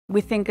We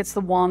think it's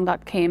the one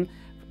that came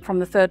from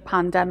the third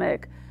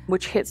pandemic,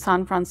 which hit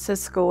San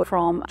Francisco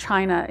from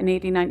China in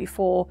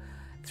 1894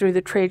 through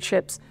the trade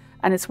ships,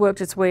 and it's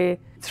worked its way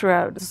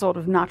throughout the sort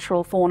of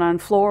natural fauna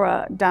and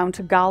flora down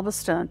to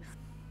Galveston.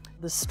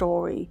 The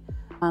story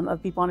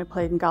of bubonic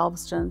plague in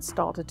Galveston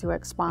started to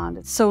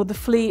expand. So the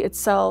flea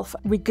itself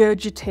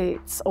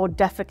regurgitates or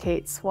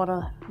defecates, what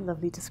a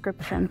lovely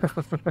description,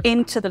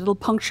 into the little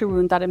puncture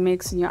wound that it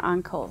makes in your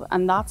ankle.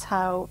 And that's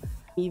how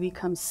you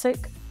become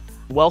sick.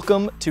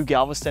 Welcome to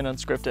Galveston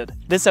Unscripted.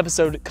 This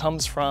episode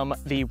comes from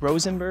the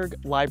Rosenberg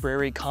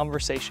Library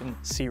Conversation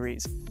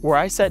series, where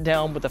I sat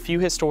down with a few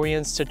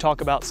historians to talk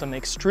about some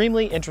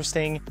extremely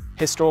interesting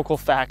historical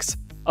facts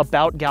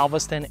about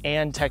Galveston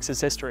and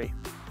Texas history.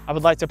 I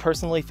would like to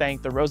personally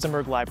thank the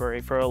Rosenberg Library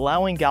for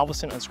allowing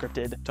Galveston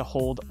Unscripted to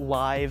hold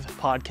live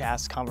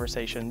podcast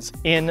conversations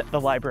in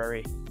the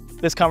library.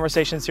 This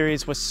conversation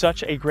series was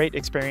such a great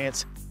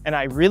experience, and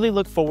I really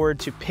look forward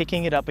to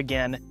picking it up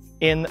again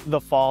in the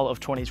fall of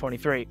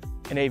 2023.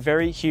 And a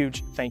very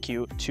huge thank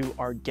you to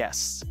our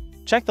guests.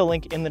 Check the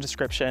link in the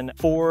description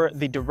for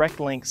the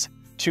direct links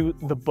to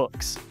the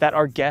books that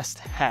our guest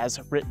has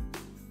written.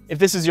 If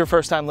this is your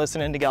first time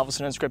listening to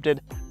Galveston Unscripted,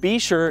 be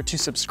sure to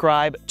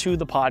subscribe to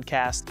the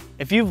podcast.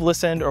 If you've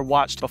listened or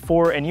watched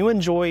before and you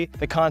enjoy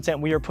the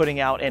content we are putting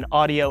out in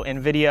audio and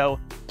video,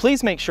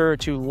 please make sure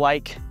to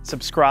like,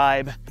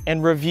 subscribe,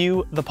 and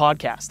review the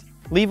podcast.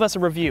 Leave us a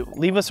review,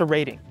 leave us a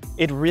rating.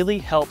 It really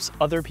helps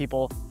other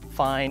people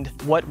find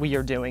what we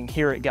are doing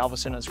here at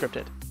Galveston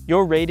Unscripted.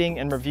 Your rating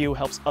and review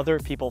helps other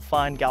people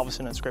find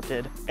Galveston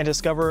Unscripted and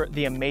discover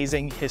the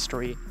amazing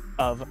history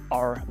of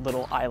our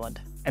little island.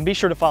 And be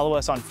sure to follow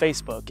us on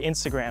Facebook,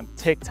 Instagram,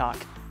 TikTok,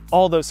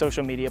 all those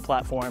social media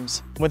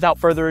platforms. Without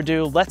further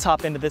ado, let's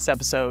hop into this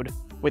episode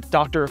with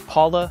Dr.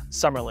 Paula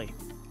Summerly.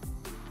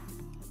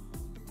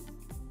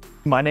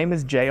 My name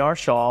is J.R.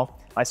 Shaw.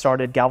 I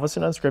started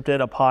Galveston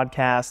Unscripted, a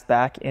podcast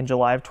back in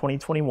July of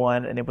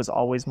 2021, and it was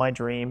always my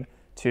dream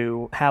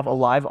to have a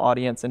live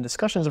audience and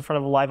discussions in front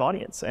of a live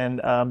audience, and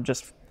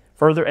just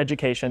further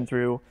education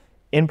through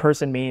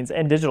in-person means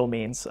and digital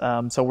means.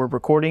 So we're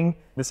recording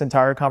this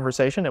entire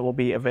conversation. It will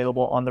be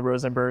available on the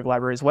Rosenberg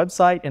Library's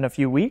website in a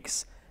few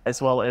weeks, as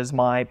well as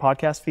my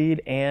podcast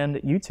feed and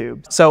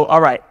YouTube. So,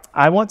 all right,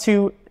 I want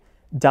to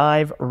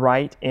dive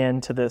right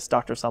into this,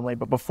 Dr. Summerly,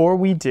 but before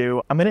we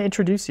do, I'm going to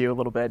introduce you a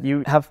little bit.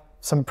 You have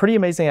some pretty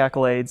amazing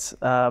accolades,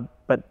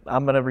 but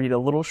I'm going to read a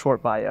little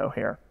short bio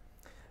here.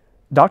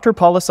 Dr.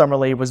 Paula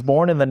Summerly was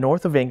born in the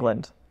north of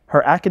England.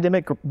 Her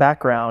academic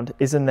background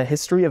is in the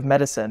history of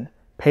medicine,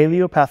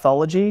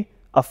 paleopathology,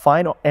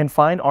 and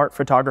fine art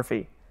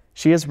photography.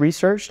 She has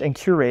researched and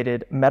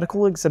curated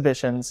medical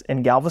exhibitions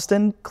in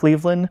Galveston,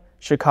 Cleveland,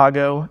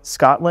 Chicago,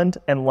 Scotland,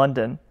 and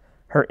London.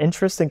 Her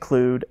interests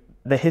include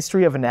the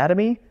history of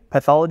anatomy,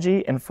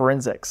 pathology, and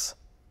forensics.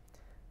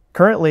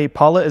 Currently,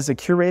 Paula is a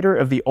curator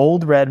of the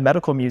Old Red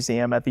Medical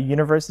Museum at the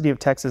University of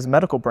Texas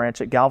Medical Branch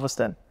at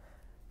Galveston.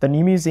 The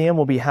new museum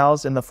will be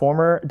housed in the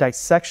former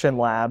dissection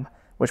lab,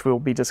 which we will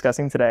be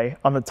discussing today,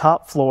 on the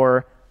top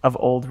floor of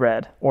Old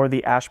Red, or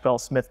the Ashbel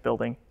Smith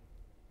Building.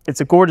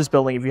 It's a gorgeous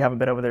building. If you haven't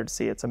been over there to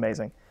see it, it's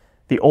amazing.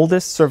 The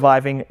oldest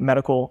surviving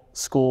medical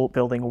school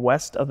building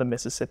west of the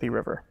Mississippi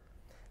River.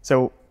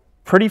 So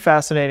pretty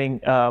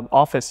fascinating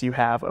office you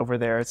have over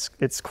there.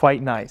 It's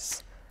quite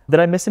nice. Did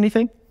I miss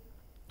anything?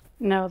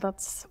 No,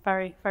 that's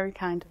very, very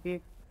kind of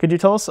you. Could you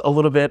tell us a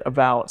little bit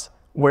about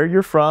where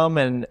you're from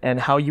and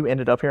how you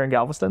ended up here in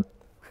Galveston?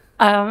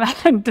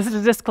 Just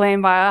a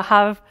disclaimer, I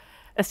have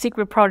a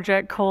secret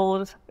project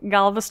called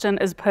Galveston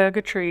is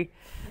Purgatory,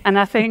 and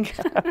I think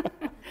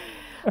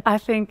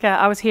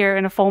I was here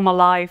in a former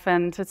life,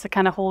 and it's a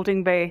kind of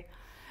holding bay.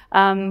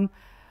 I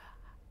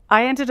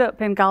ended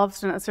up in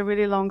Galveston. It's a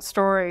really long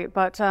story,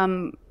 but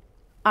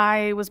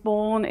I was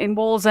born in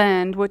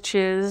Wallsend, which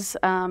is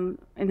in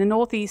the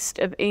northeast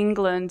of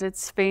England.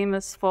 It's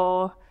famous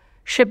for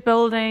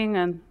shipbuilding,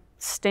 and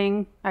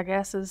Sting, I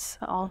guess, is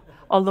our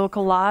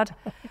local lad.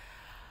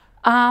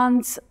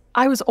 And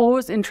I was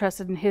always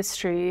interested in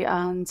history,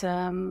 and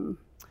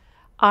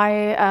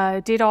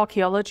I did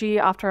archaeology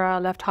after I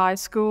left high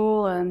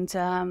school,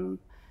 and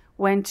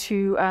went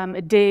to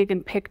a dig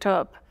and picked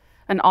up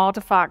an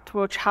artifact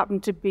which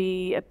happened to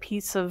be a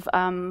piece of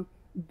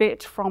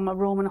bit from a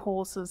Roman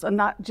horses, and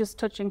that just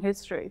touching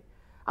history.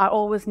 I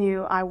always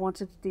knew I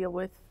wanted to deal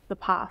with the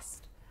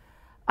past.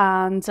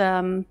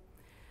 And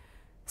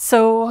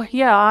so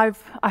yeah,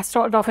 I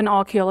started off in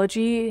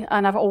archaeology,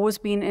 and I've always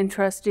been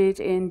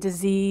interested in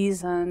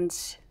disease and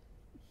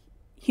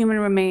human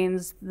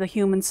remains, the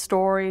human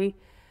story,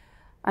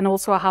 and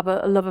also I have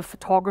a love of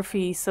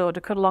photography. So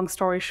to cut a long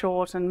story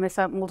short and miss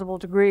out multiple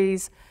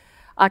degrees,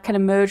 I kind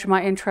of merged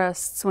my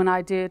interests when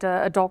I did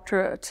a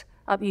doctorate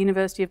at the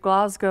University of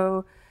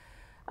Glasgow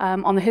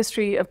on the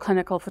history of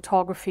clinical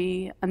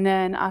photography, and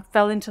then I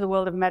fell into the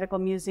world of medical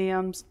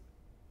museums.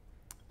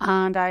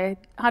 And I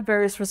had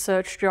various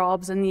research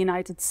jobs in the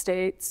United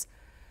States,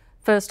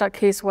 first at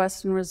Case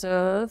Western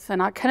Reserve,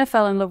 and I kind of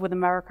fell in love with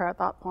America at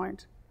that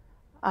point.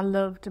 I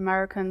loved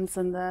Americans,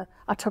 and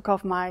I took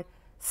off my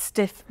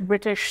stiff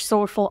British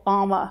social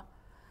armor,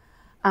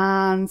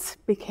 and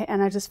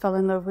I just fell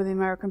in love with the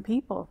American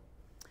people,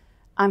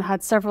 and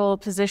had several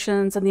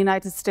positions in the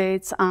United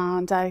States.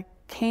 And I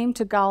came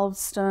to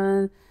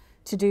Galveston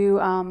to do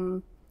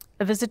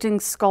a visiting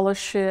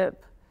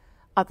scholarship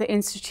at the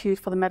Institute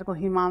for the Medical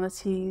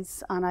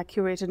Humanities, and I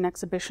curated an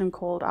exhibition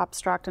called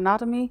Abstract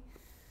Anatomy.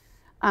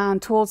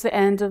 And towards the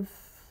end of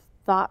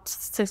that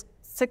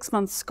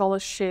six-month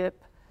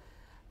scholarship,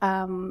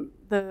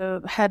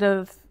 the head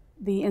of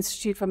the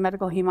Institute for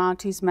Medical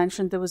Humanities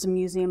mentioned there was a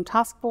museum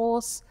task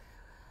force.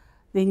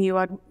 They knew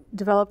I'd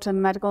developed a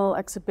medical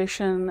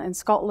exhibition in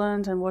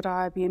Scotland, and would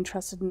I be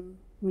interested in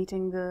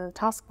meeting the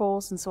task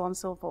force, and so on and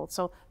so forth.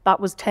 So that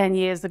was 10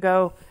 years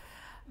ago.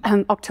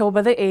 And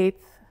October the 8th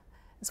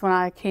is when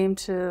I came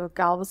to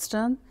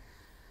Galveston.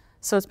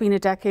 So it's been a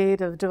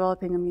decade of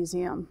developing a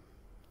museum.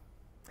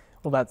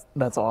 Well,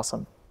 that's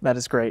awesome. That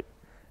is great.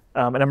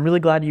 And I'm really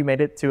glad you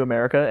made it to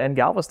America and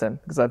Galveston,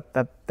 because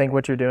I think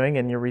what you're doing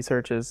and your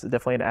research is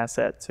definitely an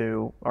asset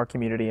to our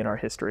community and our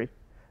history.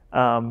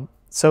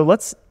 So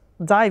let's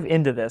dive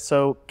into this.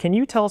 So can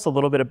you tell us a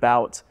little bit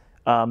about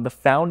the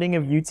founding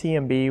of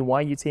UTMB,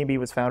 why UTMB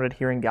was founded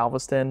here in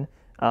Galveston,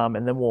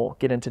 and then we'll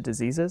get into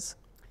diseases?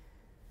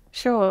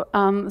 Sure.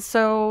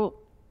 So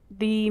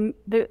the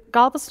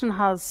Galveston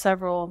has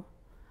several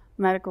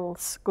medical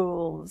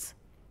schools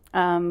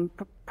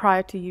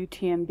prior to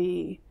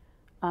UTMB.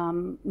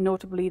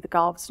 Notably the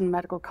Galveston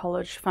Medical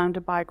College,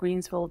 founded by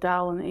Greensville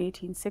Dell in the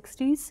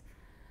 1860s.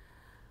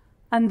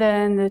 And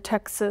then the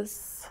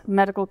Texas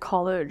Medical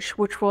College,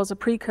 which was a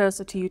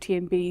precursor to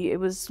UTMB. It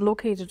was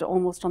located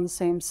almost on the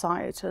same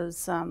site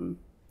as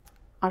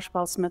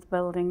Ashbel Smith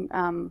Building,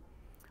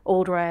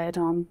 Old Red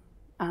on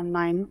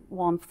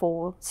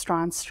 914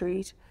 Strand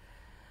Street.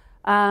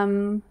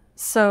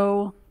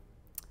 So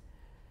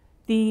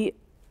the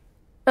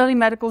early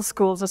medical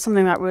schools are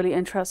something that really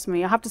interests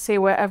me. I have to say,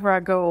 wherever I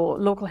go,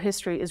 local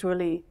history is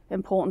really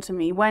important to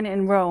me. When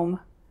in Rome,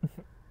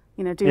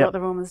 do what the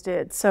Romans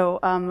did. So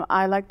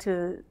I like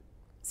to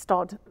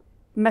start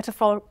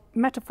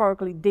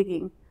metaphorically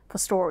digging for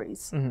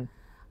stories. Mm-hmm.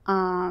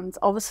 And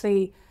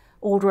obviously,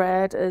 Old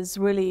Red is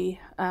really,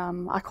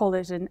 I call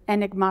it an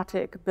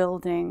enigmatic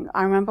building.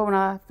 I remember when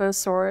I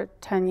first saw it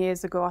 10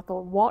 years ago, I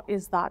thought, what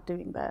is that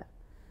doing there?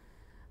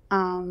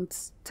 And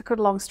to cut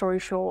a long story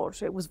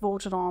short, it was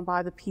voted on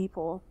by the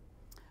people.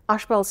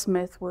 Ashbel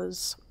Smith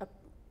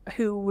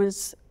who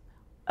was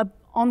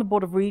on the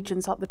Board of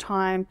Regents at the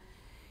time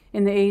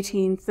in the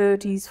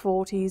 1830s,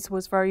 40s,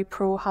 was very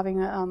pro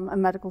having a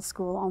medical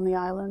school on the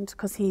island,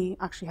 because he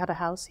actually had a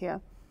house here.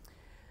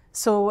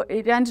 So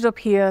it ended up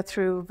here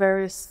through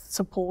various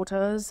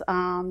supporters,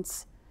 and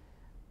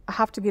I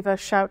have to give a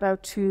shout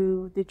out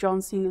to the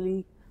John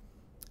Seeley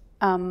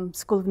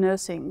School of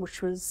Nursing,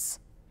 which was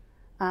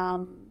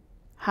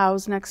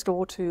housed next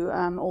door to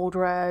Old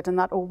Red, and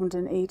that opened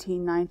in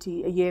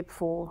 1890, a year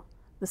before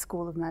the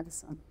School of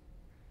Medicine.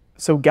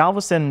 So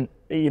Galveston,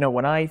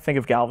 when I think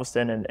of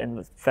Galveston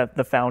and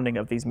the founding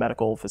of these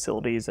medical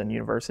facilities and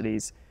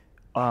universities,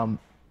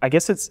 I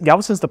guess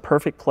Galveston's the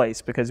perfect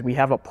place, because we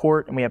have a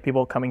port and we have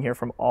people coming here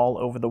from all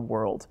over the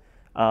world.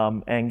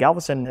 And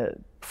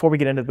Galveston, before we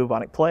get into the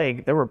bubonic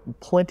plague, there were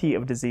plenty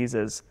of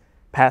diseases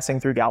passing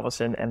through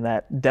Galveston, and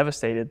that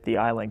devastated the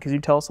island. Could you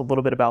tell us a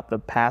little bit about the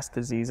past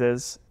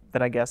diseases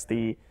that I guess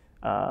the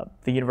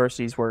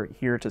universities were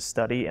here to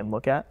study and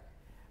look at?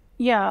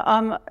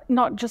 Yeah,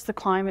 not just the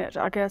climate.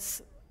 I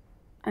guess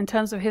in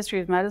terms of history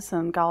of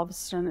medicine,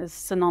 Galveston is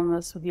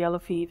synonymous with yellow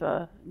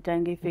fever,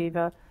 dengue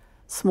fever,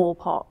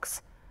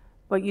 smallpox.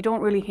 But you don't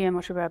really hear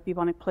much about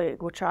bubonic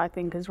plague, which I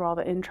think is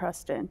rather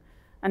interesting.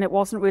 And it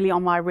wasn't really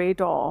on my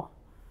radar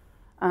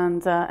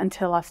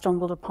until I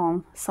stumbled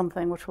upon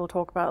something which we'll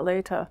talk about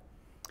later.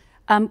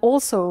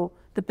 Also,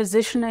 the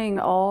positioning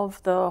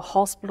of the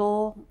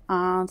hospital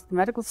and the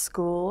medical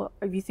school,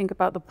 if you think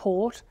about the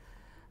port,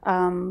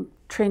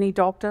 trainee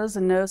doctors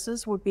and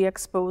nurses would be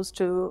exposed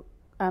to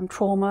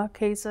trauma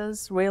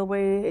cases,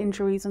 railway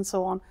injuries, and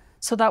so on.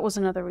 So that was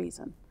another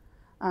reason.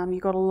 You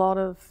got a lot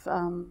of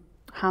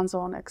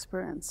hands-on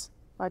experience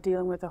by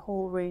dealing with a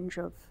whole range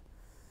of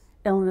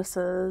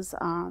illnesses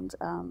and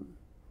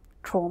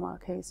trauma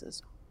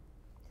cases.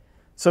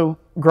 So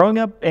growing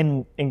up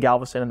in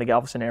Galveston, in the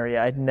Galveston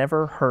area, I'd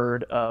never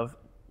heard of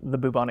the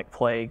bubonic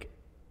plague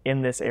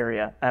in this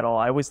area at all.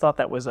 I always thought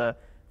that was a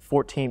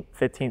 14th,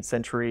 15th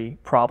century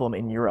problem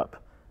in Europe.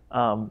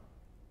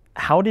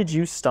 How did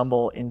you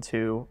stumble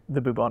into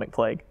the bubonic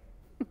plague?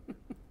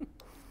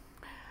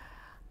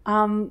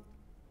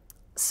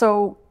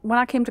 So when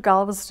I came to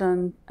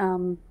Galveston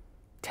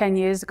 10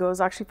 years ago, it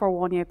was actually for a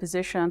one-year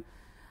position.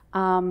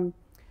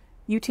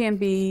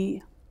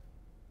 UTMB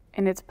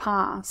in its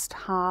past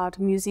had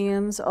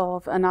museums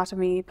of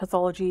anatomy,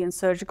 pathology, and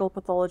surgical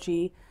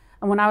pathology.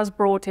 And when I was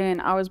brought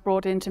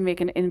in to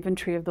make an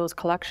inventory of those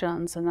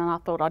collections. And then I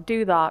thought I'd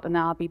do that, and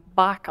then I'll be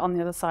back on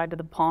the other side of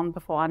the pond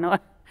before I know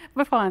it.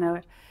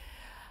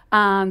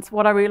 And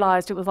what I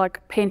realized, it was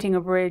like painting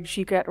a bridge.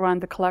 You get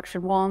around the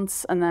collection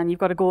once, and then you've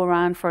got to go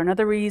around for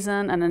another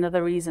reason, and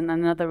another reason,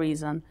 and another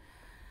reason.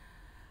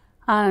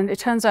 And it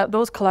turns out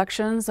those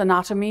collections,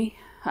 anatomy,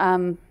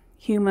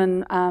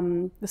 human,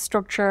 the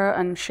structure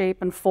and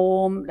shape and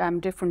form,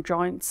 different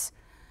joints,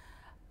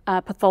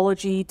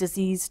 pathology,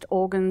 diseased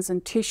organs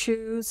and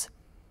tissues,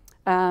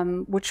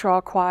 which are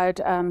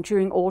acquired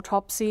during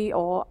autopsy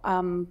or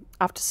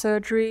after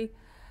surgery,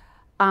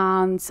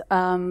 and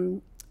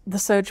the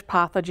surge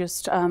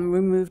pathologist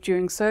removed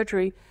during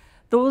surgery.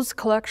 Those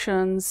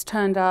collections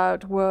turned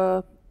out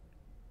were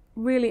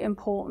really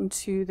important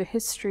to the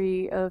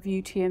history of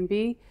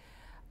UTMB.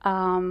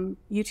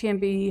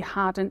 UTMB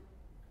had a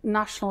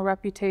national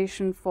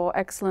reputation for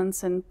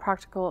excellence in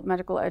practical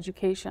medical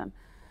education.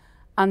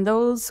 And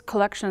those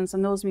collections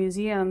and those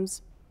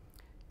museums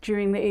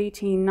during the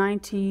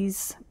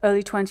 1890s,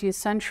 early 20th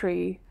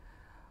century,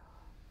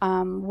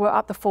 were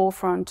at the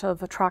forefront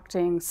of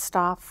attracting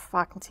staff,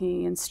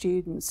 faculty, and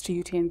students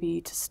to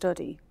UTMB to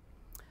study.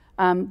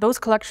 Those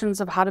collections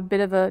have had a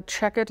bit of a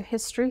checkered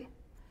history.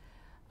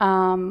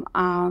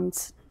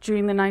 And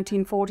during the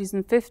 1940s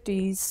and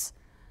 50s,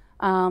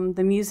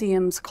 the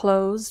museums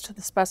closed.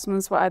 The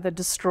specimens were either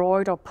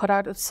destroyed or put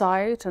out of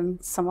sight,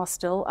 and some are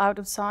still out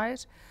of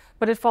sight.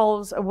 But it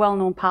follows a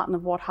well-known pattern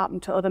of what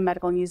happened to other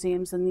medical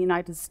museums in the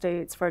United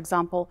States. For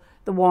example,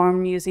 the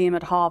Warren Museum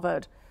at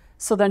Harvard.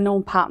 So there are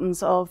known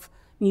patterns of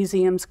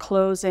museums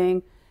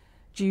closing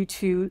due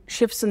to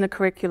shifts in the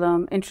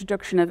curriculum,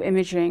 introduction of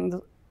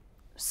imaging,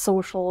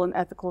 social and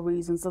ethical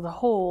reasons. Of the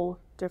whole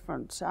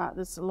different.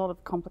 There's a lot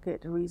of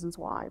complicated reasons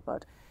why,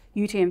 but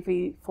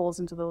UTMB falls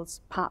into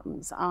those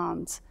patterns,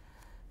 and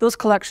those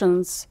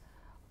collections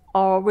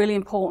are really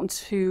important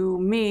to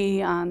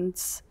me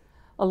and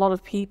a lot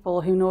of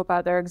people who know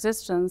about their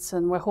existence,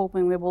 and we're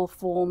hoping they will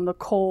form the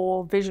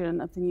core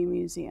vision of the new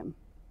museum.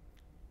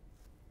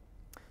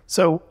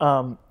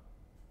 So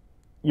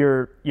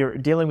you're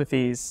dealing with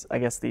these, I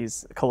guess,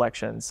 these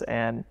collections,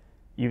 and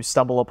you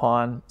stumble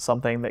upon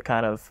something that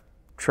kind of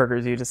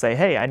triggers you to say,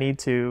 hey, I need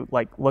to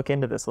look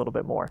into this a little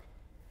bit more.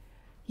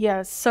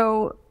 Yes,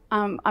 so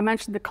I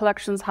mentioned the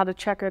collections had a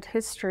checkered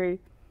history.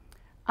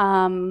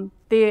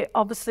 They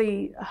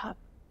obviously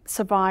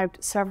survived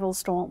several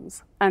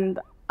storms, and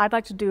I'd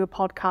like to do a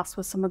podcast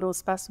with some of those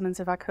specimens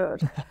if I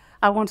could.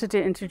 I wanted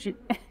to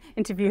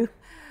interview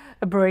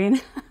a brain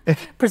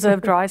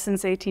preserved dry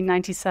since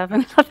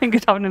 1897. I think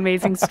it'd have an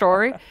amazing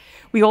story.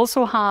 We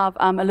also have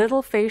a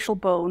little facial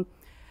bone,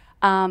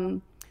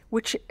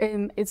 which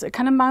is a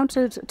kind of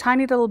mounted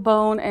tiny little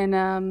bone in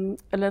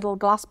a little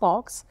glass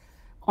box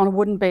on a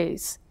wooden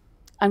base.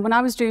 And when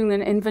I was doing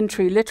an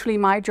inventory, literally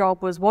my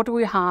job was, what do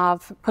we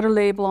have? Put a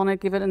label on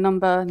it, give it a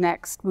number,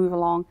 next, move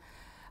along.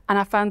 And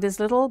I found this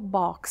little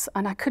box,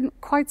 and I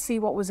couldn't quite see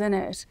what was in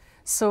it.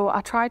 So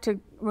I tried to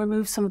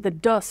remove some of the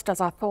dust,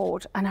 as I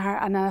thought, and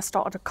I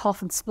started to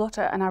cough and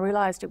splutter, and I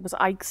realized it was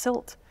Ike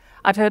silt.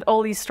 I'd heard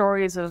all these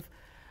stories of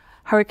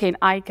Hurricane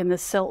Ike and the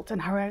silt,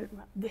 and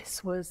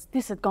this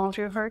had gone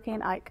through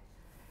Hurricane Ike.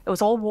 It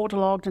was all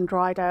waterlogged and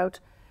dried out,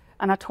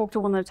 and I talked to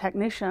one of the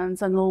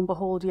technicians, and lo and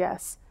behold,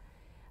 yes.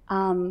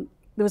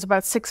 There was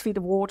about 6 feet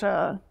of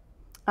water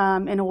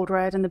in Old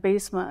Red in the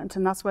basement,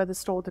 and that's where they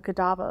stored the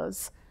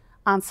cadavers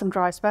and some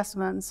dry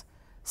specimens.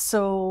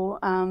 So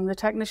the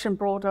technician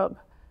brought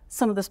up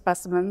some of the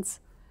specimens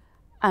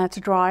to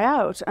dry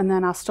out, and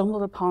then I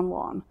stumbled upon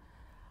one.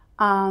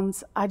 And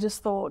I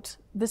just thought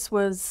this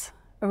was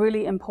a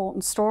really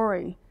important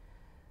story,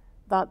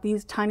 that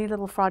these tiny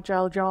little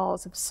fragile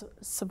jars have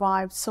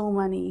survived so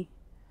many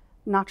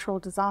natural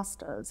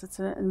disasters. It's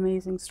an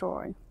amazing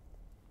story.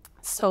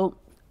 So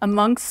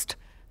amongst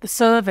the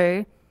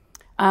survey,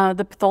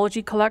 the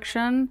pathology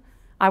collection,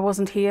 I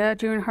wasn't here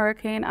during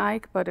Hurricane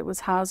Ike, but it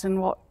was housed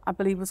in what I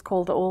believe was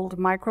called the old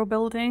micro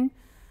building,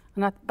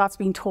 and that's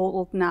been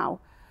totaled now.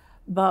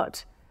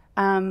 But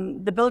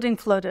the building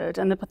flooded,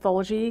 and the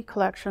pathology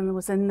collection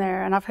was in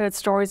there, and I've heard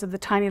stories of the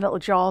tiny little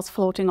jars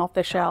floating off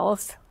their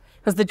shelves,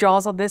 because the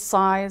jars are this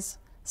size,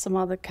 some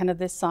other kind of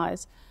this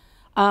size.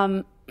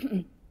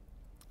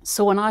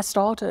 So when I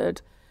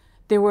started,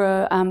 there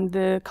were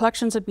the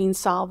collections had been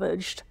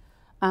salvaged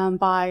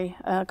by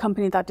a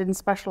company that didn't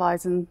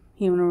specialize in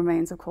human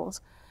remains, of course.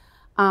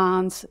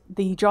 And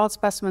the jarred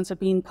specimens had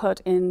been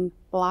put in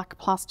black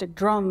plastic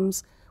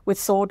drums with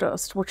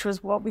sawdust, which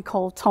was what we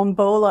call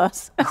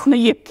tombolas in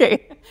the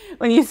UK,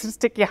 when you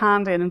stick your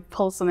hand in and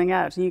pull something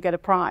out and you get a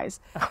prize.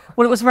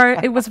 Well, it was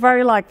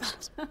very like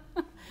that.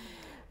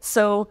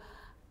 So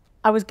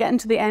I was getting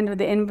to the end of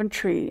the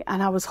inventory,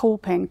 and I was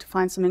hoping to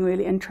find something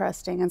really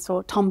interesting. And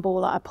so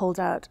tombola, I pulled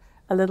out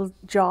a little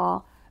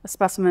jar, a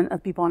specimen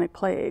of bubonic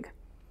plague.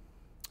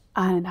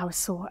 And I was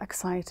so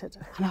excited.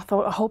 And I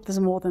thought, I hope there's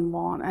more than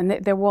one. And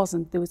there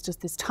wasn't. There was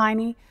just this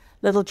tiny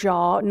little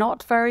jar,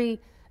 not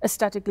very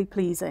aesthetically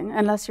pleasing,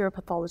 unless you're a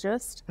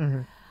pathologist.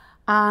 Mm-hmm.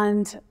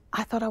 And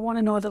I thought, I want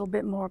to know a little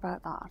bit more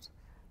about that.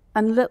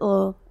 And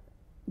little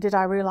did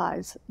I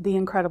realize the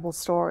incredible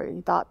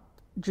story that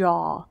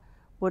jar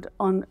would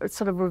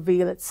sort of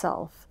reveal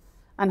itself,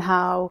 and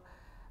how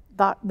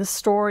that the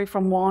story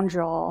from one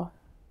jar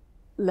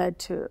led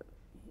to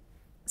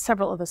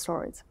several other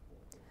stories.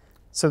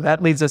 So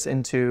that leads us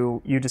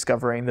into you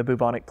discovering the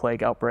bubonic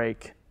plague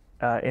outbreak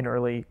in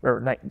early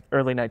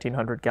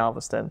 1900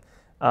 Galveston.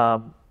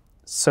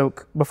 So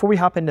before we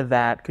hop into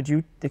that, could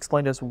you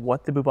explain to us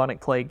what the bubonic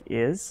plague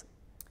is?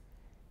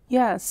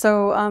 Yeah,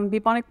 so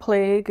bubonic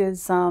plague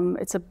is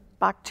it's a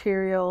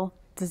bacterial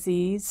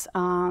disease,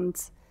 and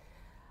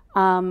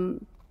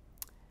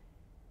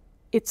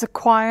it's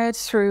acquired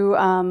through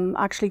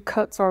actually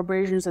cuts or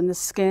abrasions in the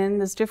skin.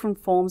 There's different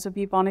forms of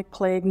bubonic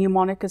plague.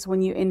 Pneumonic is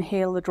when you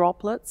inhale the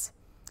droplets.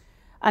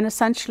 And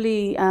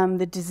essentially,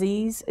 the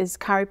disease is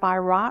carried by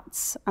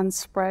rats and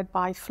spread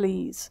by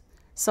fleas.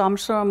 So I'm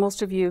sure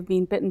most of you have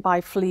been bitten by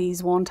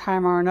fleas one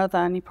time or another,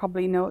 and you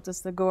probably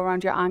notice they go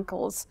around your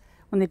ankles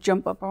when they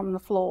jump up on the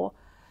floor.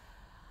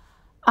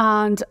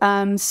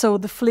 And so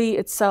the flea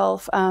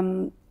itself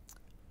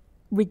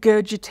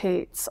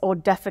regurgitates or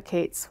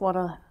defecates, what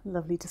a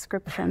lovely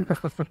description,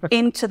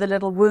 into the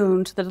little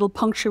wound, the little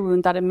puncture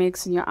wound that it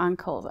makes in your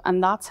ankle.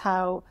 And that's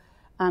how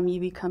you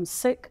become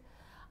sick.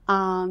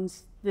 And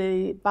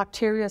the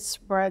bacteria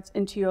spreads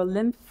into your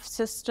lymph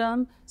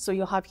system, so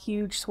you'll have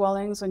huge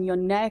swellings on your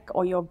neck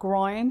or your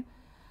groin,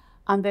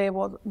 and they're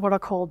what are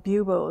called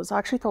buboes. I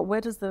actually thought, where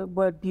does the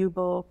word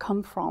bubo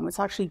come from? It's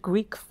actually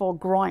Greek for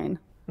groin.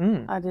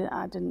 I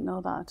didn't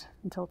know that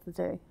until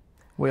today.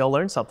 We all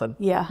learned something.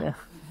 Yeah.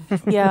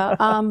 Yeah.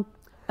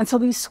 And so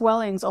these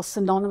swellings are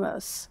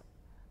synonymous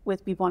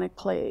with bubonic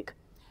plague.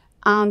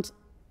 And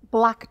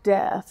Black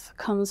Death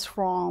comes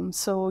from,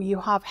 so you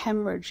have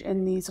hemorrhage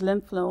in these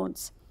lymph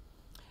nodes,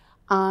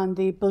 and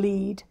they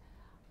bleed,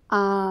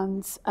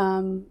 and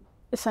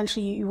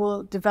essentially you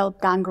will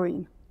develop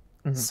gangrene.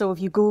 So if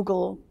you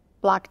Google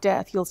Black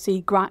Death, you'll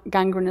see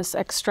gangrenous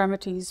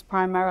extremities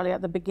primarily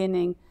at the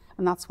beginning,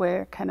 and that's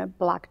where kind of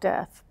Black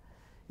Death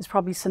is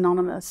probably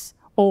synonymous.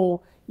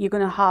 Or you're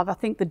going to have, I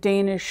think the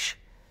Danish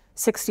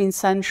 16th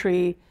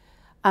century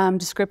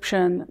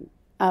description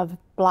of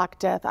Black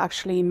Death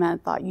actually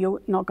meant that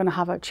you're not going to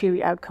have a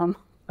cheery outcome.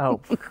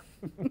 Oh.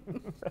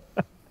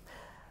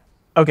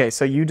 Okay,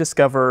 so you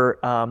discover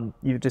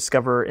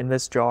in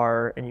this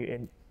jar and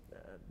in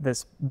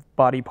this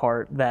body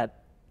part that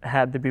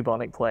had the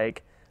bubonic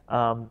plague,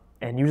 and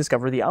you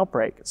discover the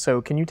outbreak.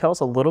 So can you tell us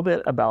a little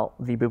bit about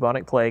the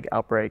bubonic plague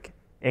outbreak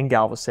in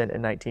Galveston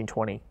in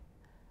 1920?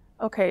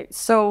 Okay,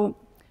 so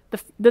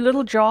the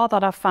little jar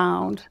that I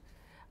found,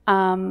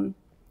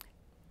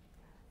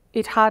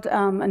 it had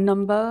a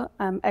number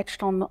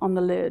etched on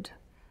the lid,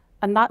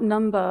 and that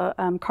number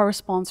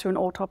corresponds to an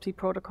autopsy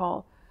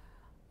protocol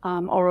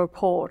or a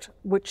report,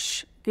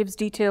 which gives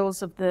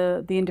details of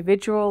the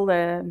individual,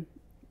 their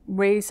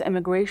race,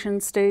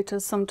 immigration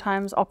status,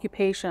 sometimes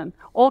occupation,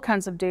 all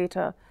kinds of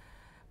data,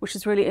 which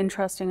is really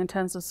interesting in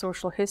terms of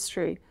social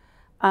history.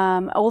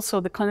 Also,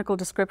 the clinical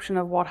description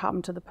of what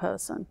happened to the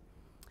person.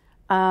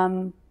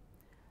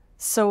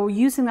 So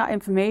using that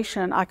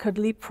information, I could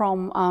leap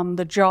from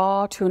the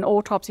jar to an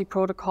autopsy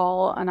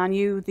protocol, and I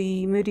knew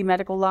the Moody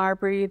Medical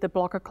Library, the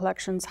Blocker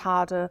Collections,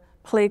 had a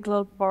plague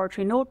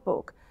laboratory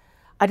notebook.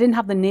 I didn't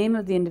have the name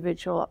of the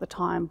individual at the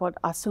time, but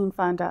I soon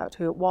found out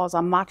who it was.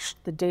 I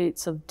matched the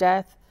dates of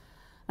death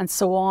and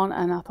so on,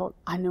 and I thought,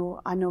 I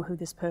know who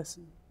this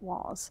person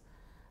was.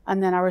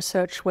 And then I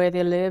researched where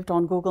they lived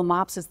on Google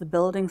Maps. Is the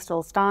building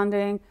still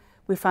standing?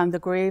 We found the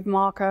grave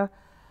marker.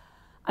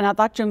 And at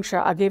that juncture,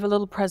 I gave a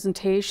little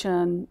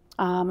presentation,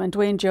 and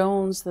Dwayne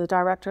Jones, the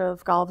director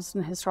of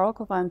Galveston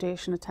Historical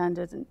Foundation,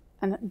 attended.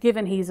 And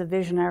given he's a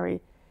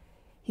visionary,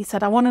 he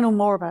said, I want to know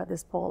more about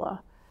this,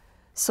 Paula.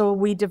 So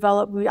we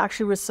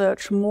actually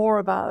researched more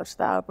about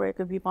the outbreak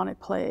of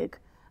bubonic plague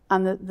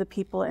and the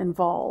people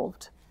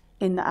involved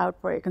in the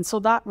outbreak. And so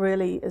that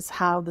really is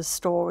how the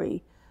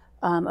story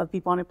of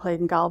bubonic plague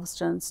in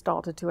Galveston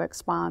started to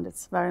expand.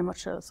 It's very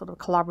much a sort of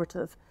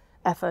collaborative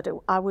effort.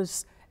 I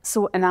was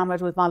so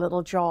enamored with my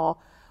little jar.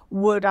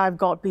 Would I've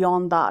got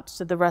beyond that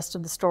to the rest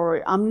of the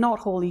story? I'm not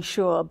wholly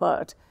sure,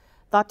 but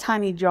that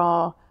tiny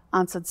jar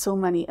answered so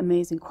many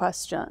amazing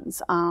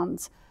questions.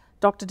 And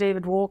Dr.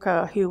 David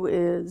Walker, who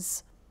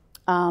is,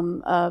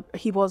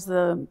 he was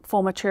the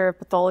former chair of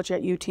pathology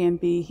at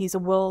UTMB. He's a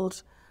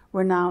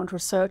world-renowned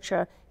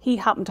researcher. He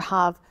happened to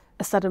have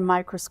a set of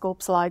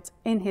microscope slides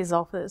in his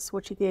office,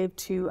 which he gave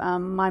to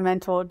my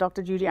mentor,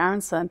 Dr. Judy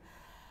Aronson.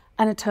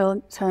 And it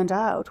turned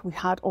out we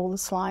had all the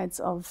slides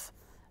of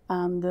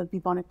the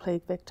bubonic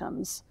plague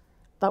victims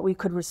that we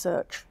could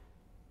research.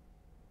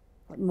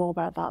 But more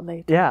about that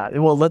later. Yeah,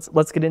 well,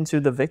 let's get into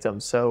the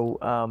victims. So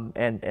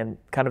and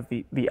kind of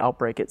the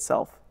outbreak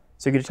itself.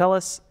 So could you tell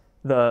us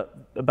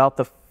about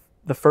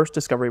the first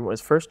discovery? It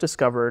was first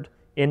discovered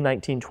in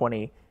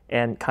 1920,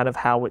 and kind of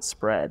how it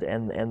spread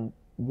and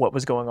what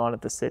was going on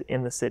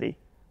in the city.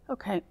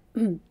 Okay.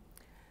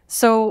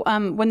 So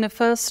when the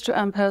first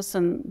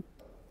person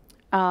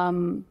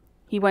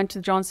he went to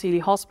the John Seeley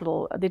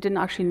Hospital, they didn't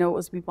actually know it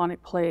was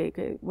bubonic plague.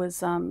 It was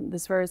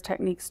there's various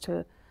techniques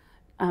to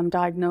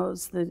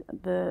diagnose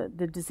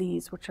the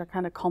disease, which are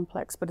kind of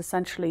complex, but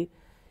essentially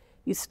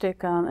you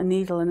stick a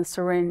needle and a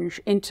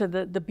syringe into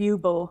the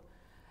bubo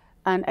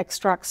and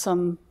extract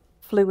some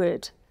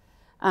fluid,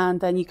 and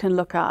then you can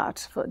look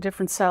at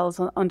different cells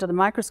under the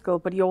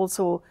microscope, but you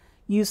also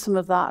use some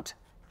of that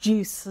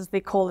juice, as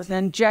they call it,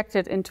 and inject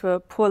it into a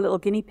poor little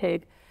guinea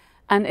pig.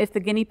 And if the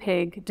guinea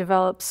pig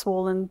develops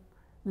swollen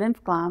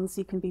lymph glands,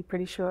 you can be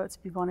pretty sure it's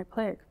bubonic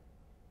plague.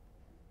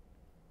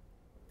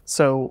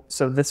 So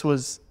this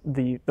was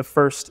the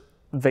first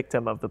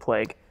victim of the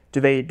plague. Do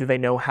they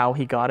know how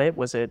he got it?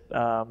 Was it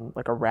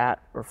like a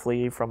rat or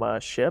flea from a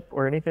ship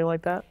or anything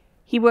like that?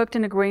 He worked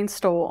in a grain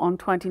store on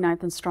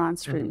 29th and Strand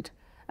Street. Mm-hmm.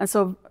 And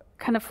so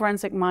kind of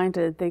forensic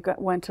minded, they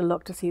went to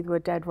look to see if there were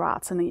dead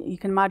rats. And you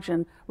can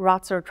imagine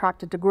rats are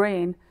attracted to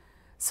grain.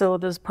 So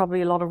there's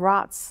probably a lot of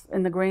rats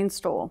in the grain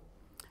store.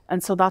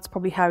 And so that's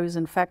probably how he was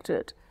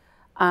infected.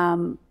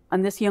 And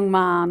this young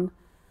man,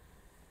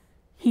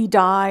 he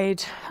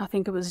died, I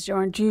think it was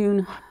during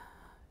June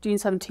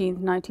 17th,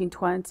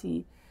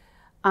 1920.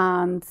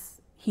 And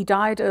he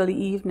died early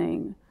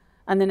evening.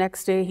 And the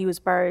next day he was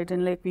buried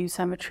in Lakeview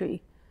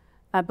Cemetery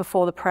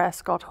before the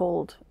press got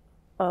hold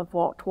of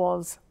what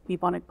was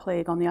bubonic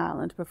plague on the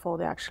island, before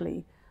they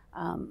actually,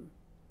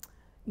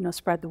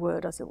 spread the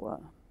word, as it were.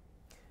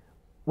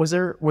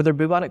 Were there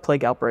bubonic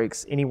plague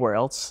outbreaks anywhere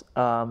else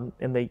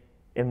in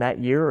that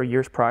year or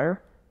years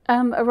prior?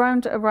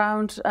 Around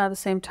the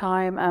same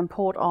time,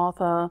 Port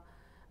Arthur,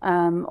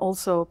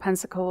 also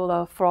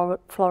Pensacola,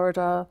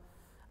 Florida,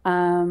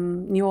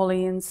 New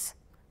Orleans.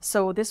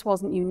 So this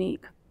wasn't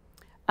unique.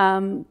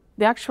 The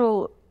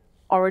actual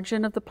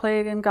origin of the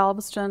plague in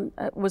Galveston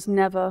was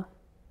never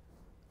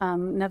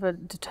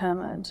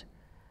determined.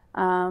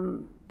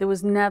 There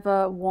was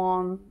never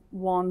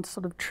one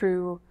sort of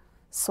true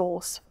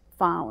source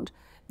found.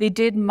 They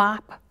did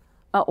map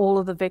all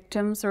of the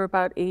victims. There were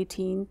about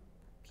 18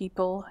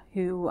 people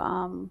who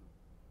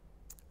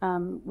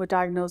were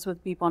diagnosed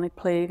with bubonic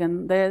plague,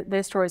 and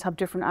their stories have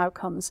different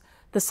outcomes.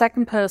 The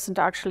second person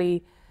to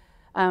actually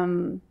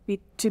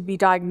be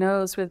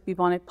diagnosed with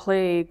bubonic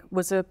plague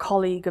was a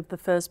colleague of the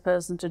first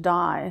person to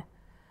die.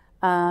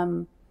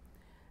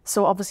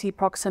 So obviously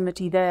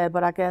proximity there,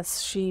 but I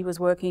guess she was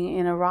working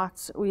in a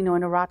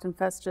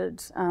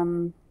rat-infested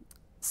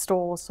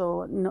store,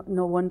 so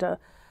no wonder.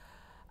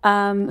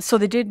 So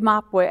they did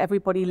map where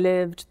everybody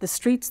lived. The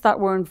streets that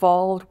were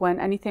involved went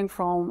anything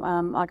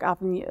from like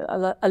Avenue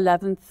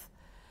 11th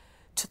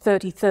to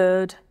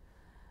 33rd,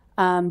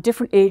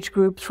 different age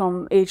groups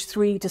from age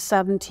 3 to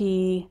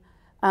 70,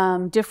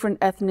 different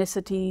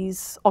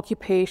ethnicities,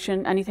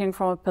 occupation, anything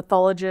from a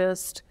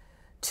pathologist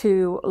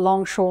to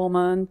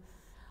longshoreman.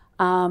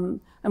 And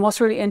what's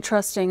really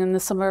interesting in the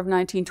summer of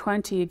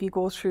 1920, if you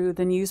go through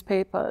the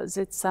newspapers,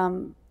 it's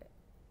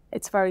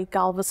very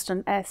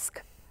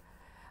Galveston-esque.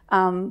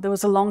 There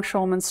was a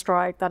longshoreman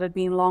strike that had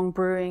been long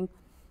brewing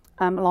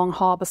along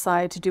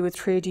Harbourside to do with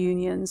trade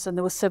unions, and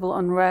there was civil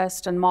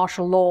unrest and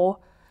martial law,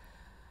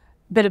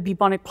 bit of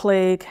bubonic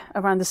plague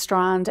around the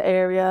Strand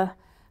area,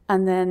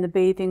 and then the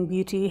bathing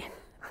beauty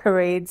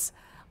parades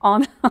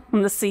on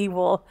the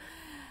seawall.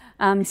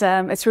 And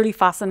it's really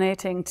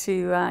fascinating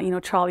to,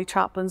 Charlie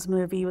Chaplin's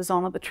movie was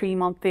on at the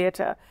Tremont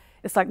Theatre.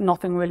 It's like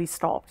nothing really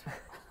stopped.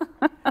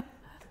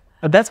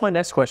 That's my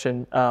next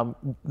question.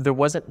 There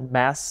wasn't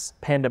mass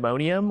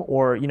pandemonium,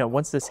 or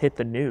once this hit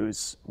the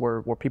news,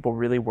 were people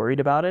really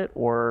worried about it,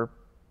 or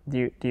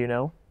do you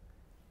know?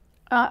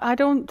 I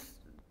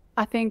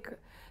think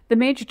the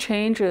major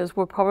changes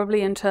were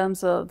probably in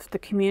terms of the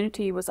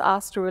community was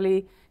asked to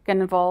really get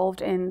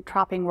involved in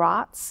trapping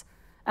rats,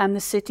 and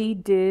the city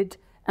did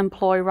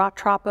employ rat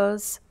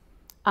trappers,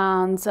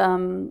 and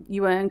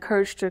you were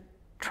encouraged to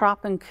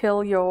trap and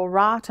kill your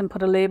rat and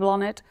put a label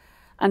on it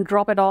and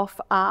drop it off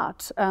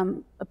at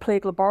a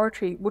plague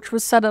laboratory, which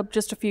was set up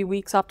just a few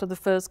weeks after the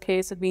first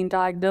case had been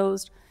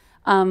diagnosed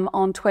on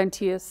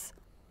 20th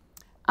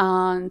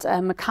and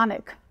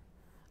Mechanic.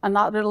 And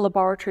that little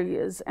laboratory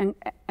is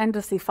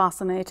endlessly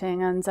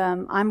fascinating. And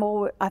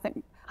I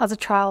think as a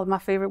child, my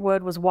favorite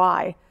word was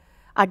why.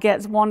 I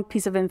get one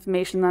piece of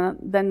information, and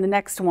then the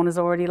next one is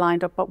already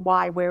lined up, but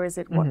why, where is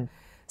it? Mm-hmm.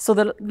 So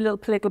the little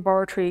plague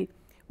laboratory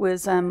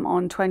was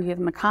on 20th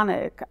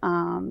Mechanic,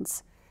 and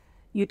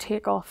you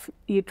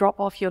drop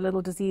off your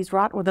little diseased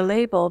rat with a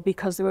label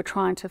because they were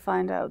trying to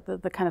find out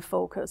the kind of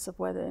focus of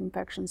where the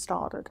infection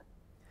started.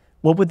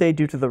 What would they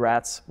do to the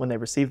rats when they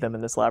received them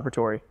in this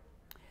laboratory?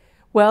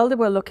 Well, they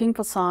were looking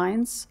for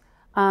signs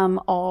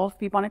of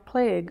bubonic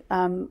plague.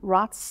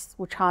 Rats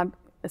which had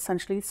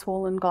essentially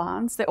swollen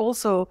glands. They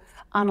also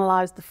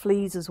analyzed the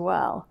fleas as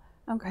well.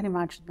 I can't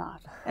imagine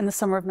that. In the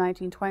summer of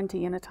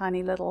 1920 in a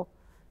tiny little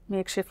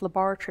makeshift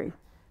laboratory.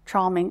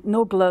 Charming.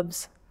 No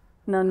gloves,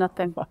 no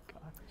nothing. Oh,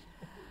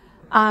 gosh.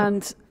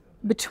 And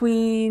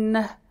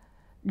between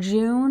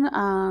June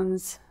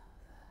and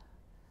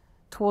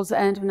towards the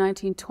end of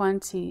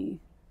 1920,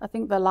 I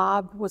think the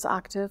lab was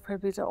active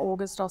probably to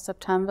August or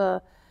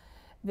September.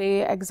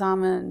 They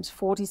examined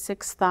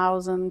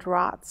 46,000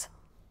 rats.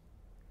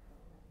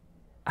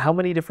 How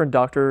many different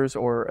doctors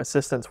or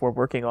assistants were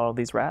working on all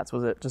these rats?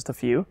 Was it just a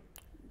few?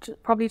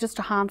 Probably just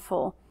a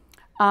handful.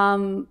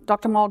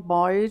 Dr. Maud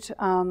Boyd,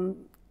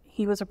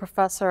 he was a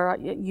professor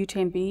at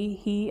UTMB.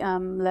 He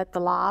led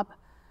the lab,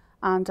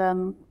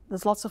 And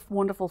there's lots of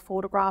wonderful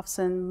photographs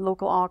in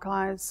local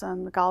archives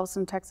and the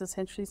Galveston, Texas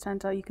History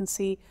Center. You can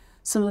see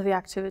some of the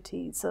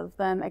activities of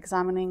them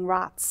examining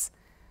rats.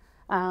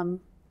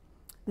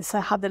 They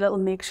had the little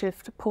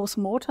makeshift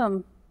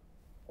post-mortem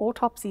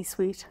autopsy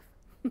suite.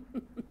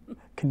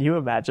 Can you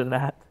imagine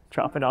that?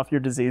 Dropping off your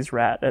diseased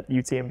rat at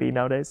UTMB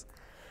nowadays?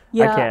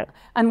 Yeah, I can't.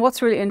 And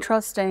what's really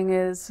interesting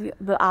is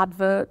the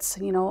adverts,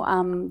 you know,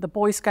 the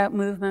Boy Scout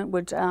movement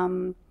would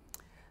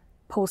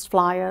post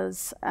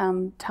flyers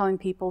telling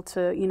people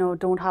to, you know,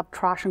 don't have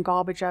trash and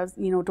garbage,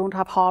 you know, don't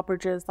have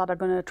harborages that are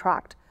going to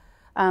attract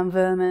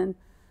vermin.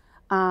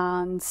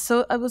 And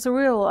so it was a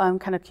real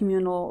kind of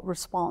communal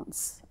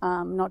response,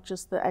 not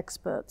just the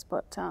experts,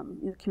 but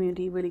the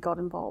community really got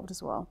involved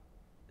as well.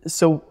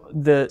 So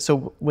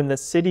when the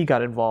city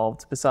got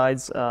involved,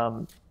 besides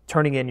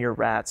turning in your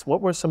rats,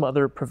 what were some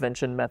other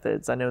prevention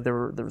methods? I know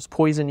there was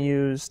poison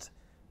used.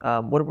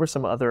 What were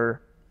some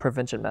other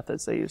prevention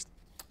methods they used?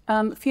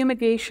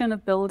 Fumigation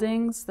of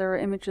buildings. There are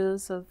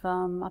images of,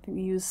 I think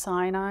they used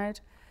cyanide,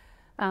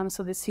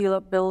 so they seal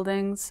up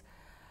buildings.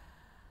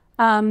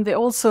 They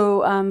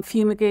also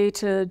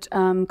fumigated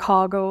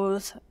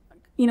cargoes,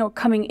 you know,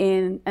 coming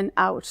in and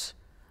out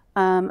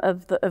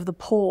of the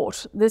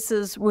port. This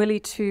is really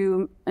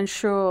to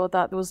ensure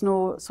that there was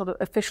no sort of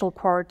official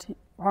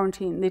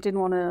quarantine. They didn't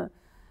want to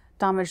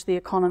damage the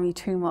economy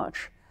too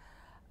much.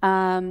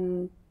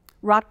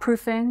 Rat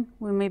proofing,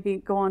 we'll maybe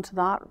go on to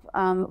that.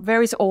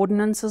 Various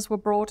ordinances were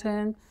brought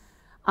in,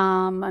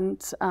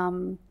 and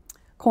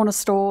corner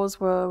stores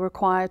were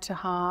required to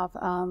have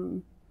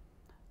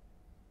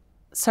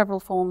several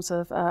forms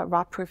of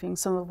rat proofing,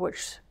 some of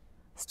which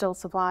still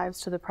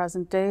survives to the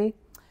present day.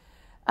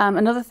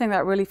 Another thing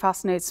that really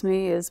fascinates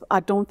me is,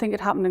 I don't think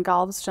it happened in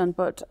Galveston,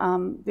 but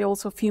they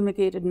also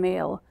fumigated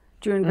mail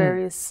during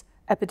various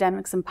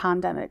epidemics and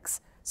pandemics.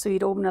 So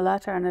you'd open a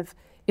letter, and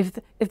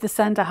if the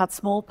sender had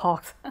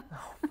smallpox,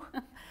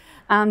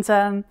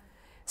 and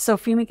so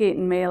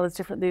fumigating mail is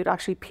different. They would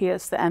actually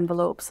pierce the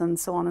envelopes and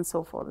so on and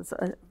so forth.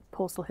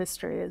 Postal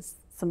history is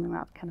something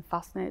that kind of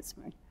fascinates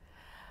me.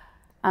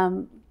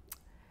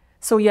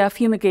 So yeah,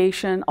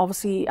 fumigation,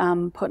 obviously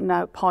putting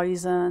out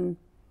poison.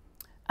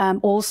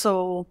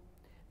 Also,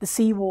 the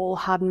seawall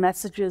had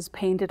messages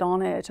painted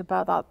on it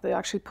about that. They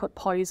actually put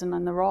poison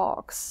in the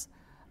rocks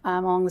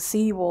along the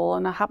seawall,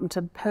 and I happened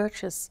to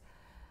purchase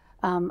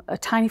a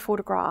tiny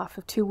photograph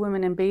of two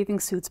women in bathing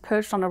suits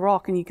perched on a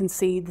rock, and you can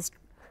see this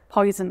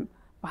poison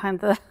behind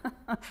the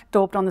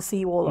daubed on the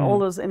seawall. All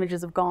those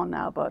images have gone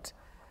now, but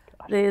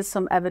there is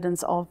some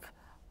evidence of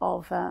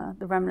the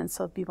remnants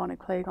of bubonic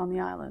plague on the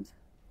island.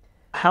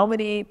 How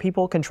many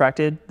people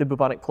contracted the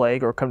bubonic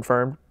plague, or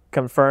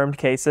confirmed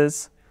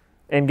cases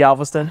in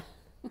Galveston?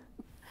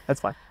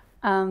 That's fine.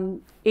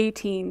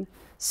 18.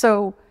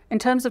 So in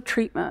terms of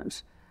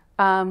treatment,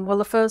 well,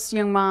 the first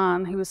young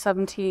man, who was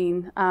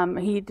 17,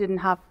 he didn't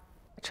have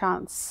a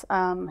chance.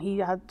 He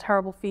had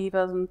terrible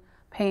fevers and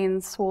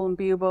pains, swollen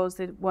buboes.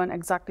 They weren't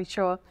exactly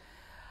sure.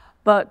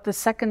 But the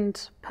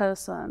second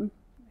person,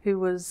 who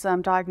was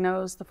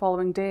diagnosed the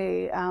following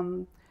day,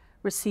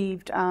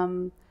 received,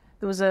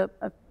 there was a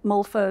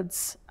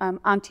Mulford's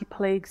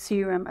anti-plague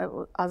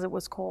serum, as it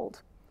was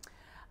called.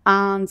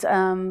 And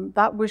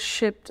that was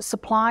shipped,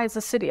 supplies,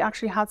 the city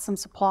actually had some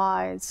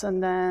supplies,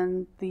 and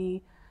then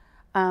the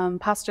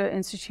Pasteur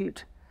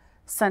Institute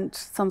sent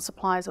some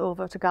supplies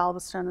over to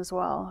Galveston as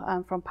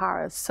well from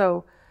Paris.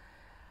 So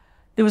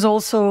there was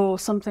also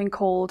something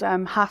called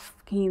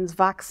Hafkeen's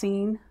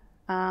vaccine,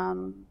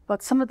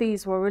 but some of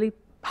these were really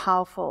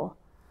powerful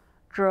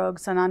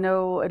drugs, and I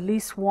know at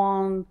least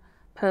one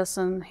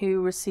person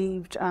who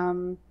received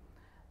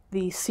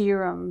the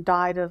serum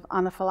died of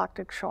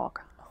anaphylactic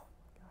shock.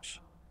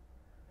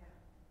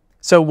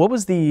 So what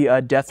was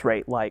the death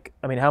rate like?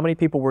 I mean, how many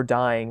people were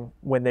dying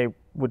when they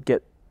would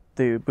get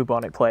the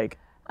bubonic plague?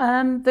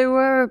 There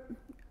were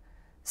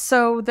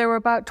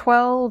about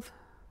 12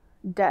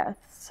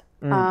 deaths.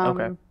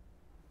 Okay.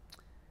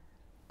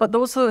 But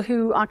those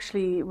who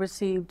actually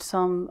received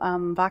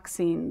some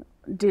vaccine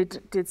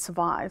did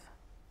survive.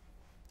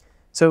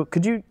 So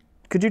could you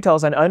tell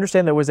us, I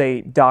understand there was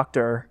a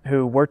doctor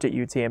who worked at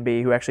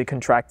UTMB who actually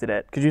contracted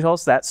it. Could you tell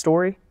us that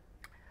story?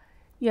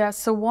 Yeah,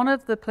 so one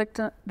of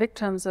the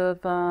victims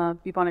of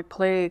bubonic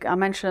plague, I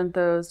mentioned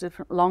those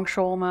different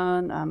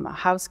longshoremen, a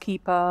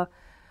housekeeper.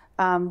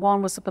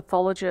 One was a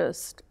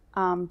pathologist,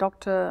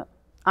 Dr.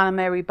 Anna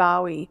Mary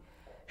Bowie.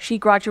 She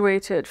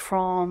graduated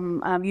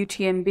from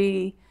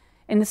UTMB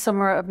in the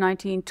summer of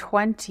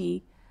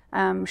 1920.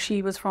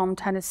 She was from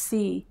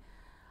Tennessee.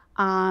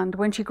 And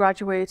when she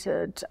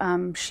graduated,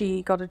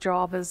 she got a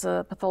job as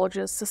a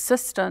pathologist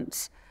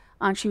assistant,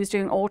 and she was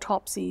doing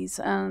autopsies.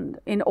 And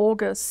in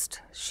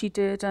August, she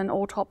did an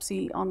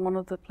autopsy on one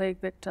of the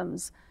plague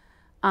victims.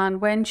 And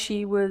when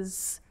she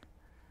was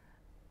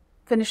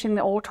finishing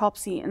the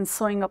autopsy and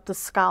sewing up the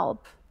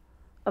scalp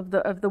of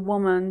the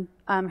woman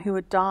who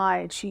had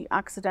died, she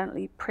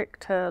accidentally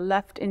pricked her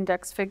left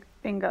index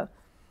finger.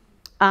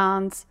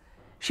 And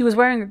she was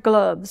wearing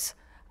gloves,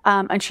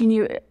 and she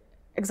knew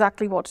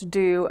exactly what to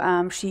do.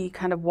 She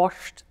kind of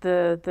washed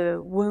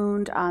the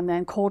wound and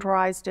then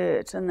cauterized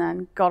it and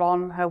then got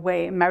on her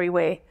merry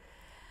way.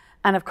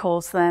 And of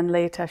course, then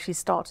later she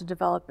started to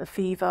develop a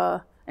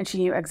fever, and she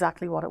knew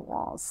exactly what it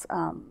was,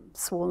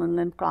 swollen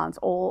lymph glands,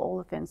 all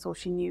the things. So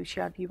she knew she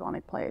had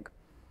bubonic plague.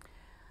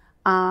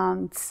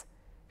 And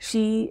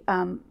she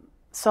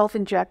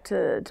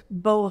self-injected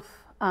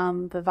both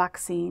the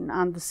vaccine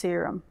and the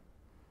serum.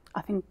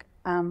 I think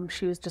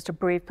she was just a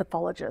brave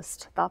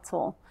pathologist, that's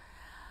all.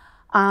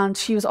 And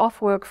she was off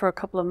work for a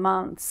couple of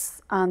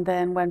months and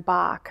then went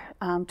back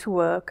to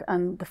work.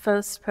 And the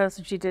first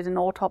person she did an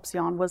autopsy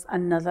on was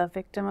another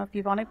victim of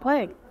bubonic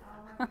plague.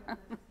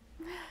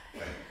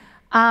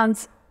 And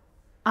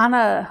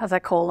Anna, as I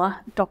call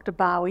her, Dr.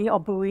 Bowie, or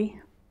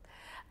Bowie,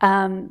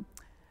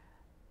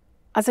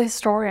 as a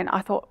historian,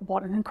 I thought,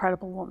 what an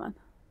incredible woman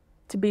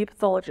to be a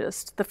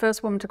pathologist. The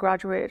first woman to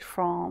graduate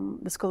from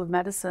the School of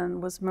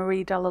Medicine was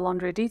Marie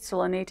Delalondre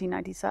Dietzel in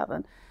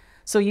 1897.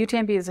 So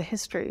UTMB is a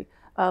history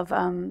of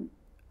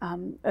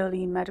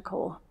early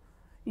medical,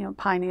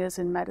 pioneers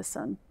in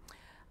medicine.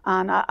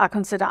 And I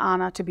consider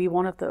Anna to be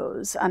one of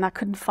those. And I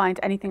couldn't find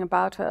anything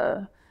about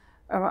her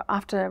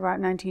after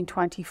around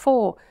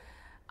 1924.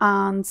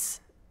 And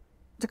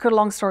to cut a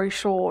long story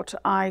short,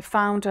 I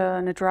found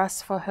an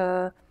address for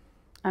her.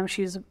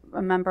 She was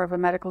a member of a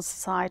medical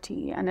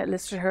society, and it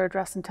listed her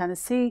address in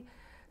Tennessee.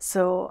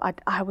 So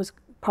I was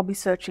probably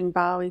searching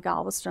Bowie,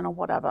 Galveston, or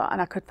whatever,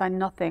 and I could find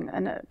nothing.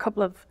 And a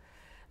couple of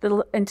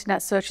little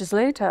internet searches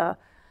later,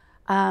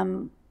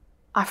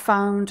 I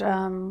found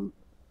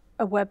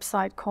a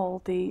website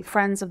called the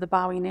Friends of the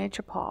Bowie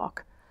Nature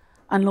Park,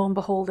 and lo and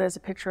behold, there's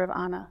a picture of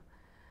Anna.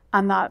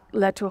 And that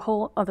led to a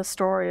whole other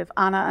story of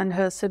Anna and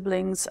her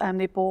siblings.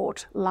 They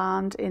bought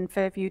land in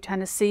Fairview,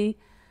 Tennessee,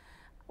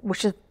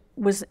 which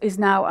is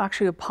now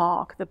actually a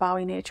park, the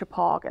Bowie Nature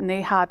Park, and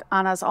they had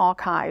Anna's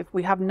archive.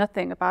 We have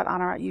nothing about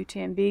Anna at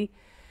UTMB.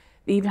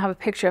 They even have a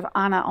picture of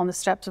Anna on the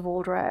steps of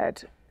Old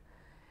Red,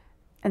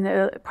 and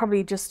they're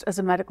probably just as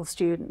a medical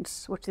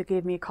student, which they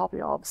gave me a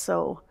copy of.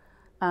 So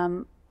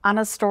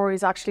Anna's story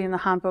is actually in the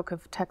Handbook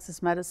of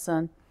Texas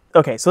Medicine.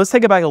 Okay, so let's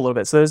take it back a little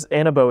bit. So there's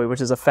Anna Bowie, which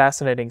is a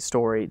fascinating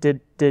story.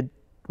 Did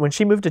when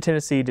she moved to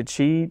Tennessee, did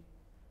she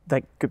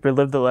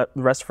live the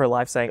rest of her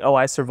life saying, "Oh,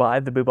 I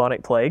survived the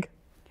bubonic plague"?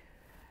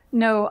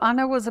 No,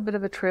 Anna was a bit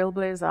of a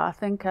trailblazer. I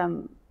think,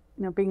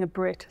 being a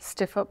Brit,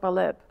 stiff upper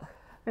lip,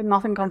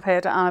 nothing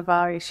compared to Anna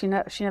Bowie. She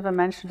never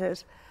mentioned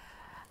it.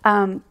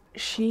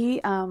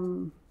 She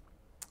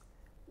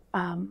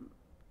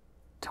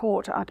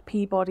taught at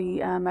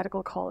Peabody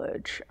Medical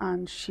College,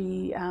 and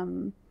she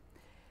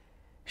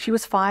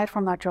was fired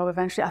from that job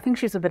eventually. I think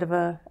she's a bit of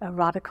a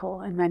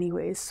radical in many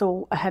ways,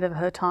 so ahead of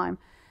her time.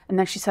 And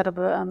then she set up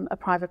a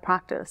private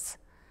practice.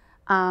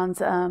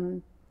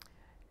 And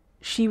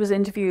she was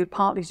interviewed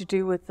partly to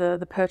do with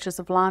the purchase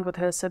of land with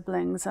her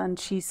siblings. And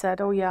she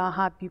said, "Oh yeah, I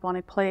had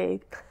bubonic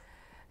plague."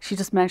 She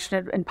just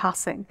mentioned it in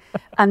passing.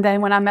 And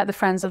then when I met the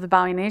Friends of the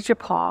Bowie Nature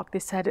Park, they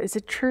said, "Is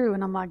it true?"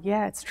 And I'm like,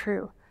 "Yeah, it's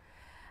true."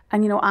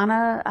 And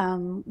Anna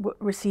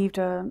received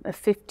a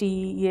 50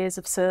 years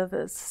of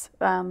service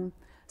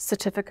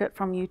certificate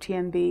from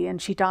UTMB, and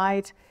she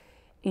died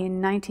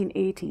in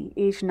 1980,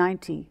 age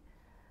 90.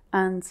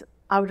 And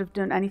I would have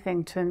done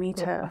anything to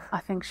meet her. I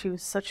think she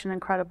was such an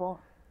incredible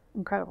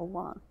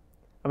woman.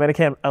 I mean, I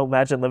can't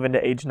imagine living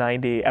to age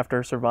 90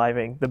 after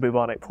surviving the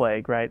bubonic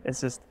plague, right? It's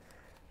just,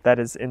 that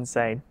is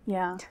insane.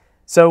 Yeah.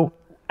 So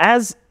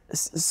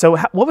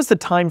what was the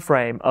time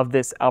frame of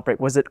this outbreak?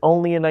 Was it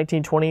only in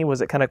 1920?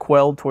 Was it kind of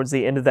quelled towards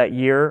the end of that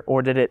year,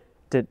 or did it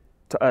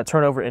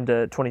turn over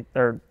into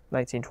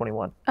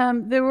 1921?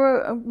 There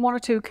were one or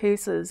two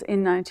cases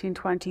in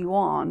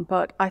 1921,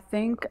 but I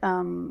think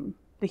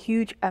the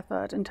huge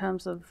effort in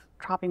terms of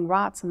trapping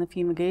rats and the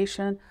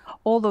fumigation,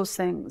 all those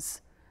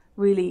things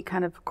really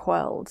kind of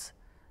quelled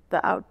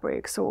the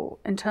outbreak. So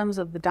in terms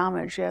of the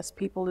damage, yes,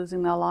 people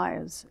losing their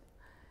lives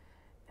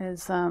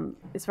is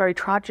very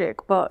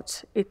tragic,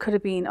 but it could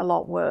have been a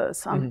lot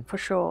worse, for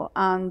sure.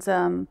 And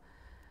the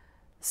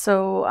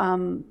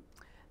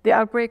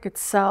outbreak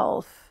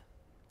itself,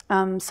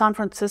 San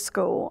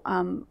Francisco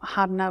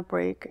had an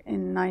outbreak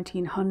in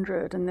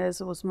 1900, and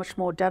theirs was much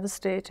more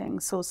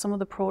devastating. So some of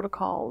the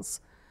protocols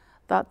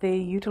that they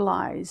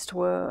utilized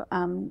were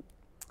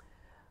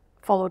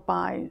followed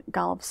by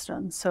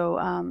Galveston. So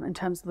in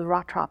terms of the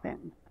rat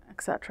trapping,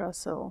 etc.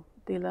 So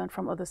they learned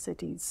from other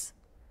cities.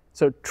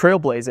 So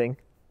trailblazing,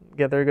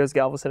 yeah, there goes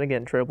Galveston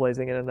again,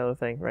 trailblazing and another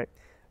thing, right?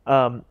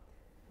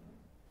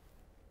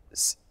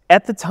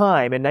 At the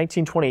time, in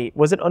 1920,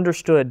 was it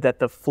understood that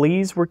the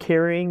fleas were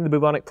carrying the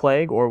bubonic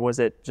plague, or was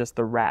it just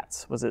the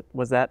rats?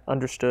 Was that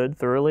understood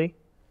thoroughly?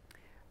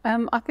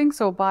 I think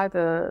so, by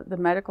the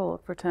medical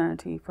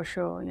fraternity, for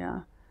sure,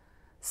 yeah.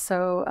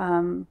 So,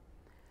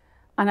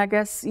 and I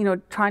guess,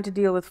 trying to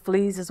deal with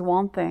fleas is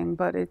one thing,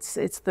 but it's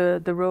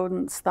the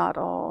rodents that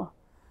are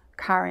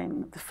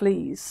carrying the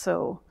fleas.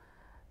 So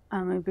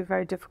it'd be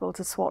very difficult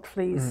to swat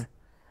fleas.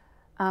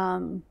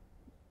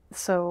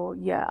 So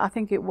yeah, I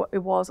think it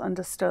was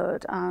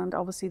understood, and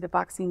obviously the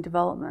vaccine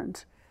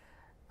development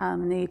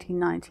in the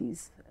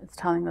 1890s. It's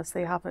telling us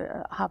they have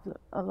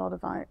a lot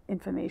of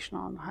information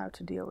on how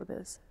to deal with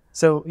this.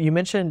 So you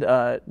mentioned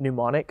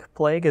pneumonic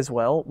plague as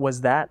well.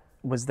 Was that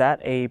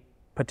a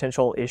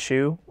potential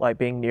issue, like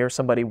being near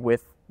somebody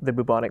with the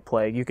bubonic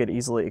plague? It could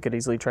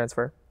easily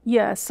transfer?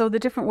 Yeah, so the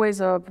different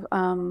ways of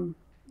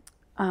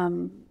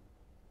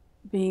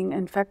being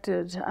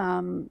infected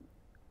are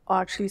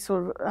actually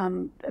sort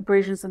of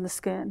abrasions in the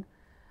skin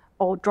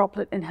or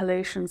droplet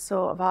inhalation.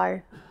 So if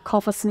I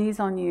cough or sneeze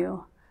on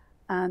you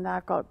and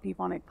I've got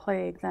bubonic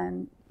plague,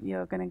 then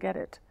you're going to get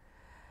it.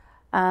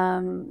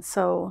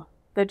 So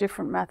they're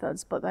different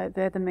methods, but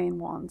they're the main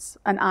ones.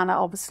 And Anna,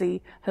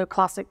 obviously, her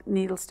classic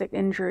needle stick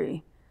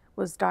injury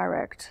was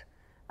direct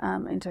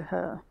into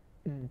her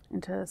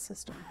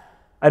system.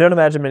 I don't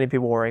imagine many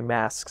people wearing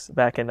masks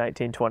back in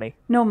 1920.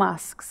 No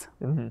masks,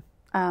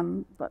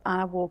 Mm-hmm. but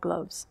Anna wore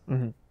gloves.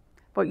 Mm-hmm.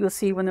 But you'll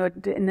see when they were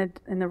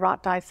in the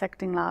rat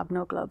dissecting lab,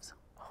 no gloves.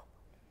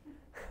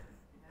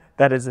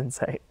 That is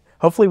insane.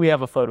 Hopefully we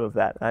have a photo of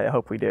that. I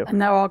hope we do.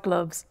 And there are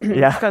gloves.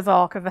 Yeah. Because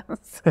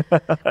archivists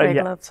wear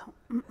gloves.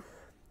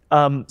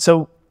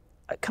 So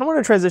I kind of want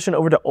to transition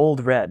over to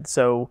Old Red.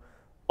 So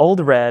Old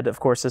Red, of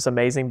course, this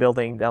amazing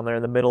building down there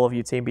in the middle of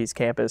UTMB's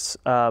campus.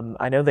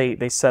 I know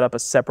they set up a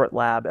separate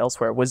lab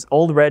elsewhere. Was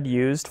Old Red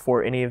used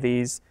for any of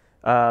these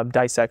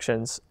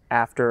dissections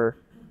after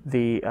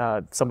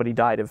somebody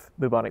died of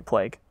bubonic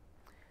plague?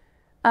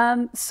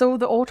 So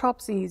the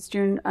autopsies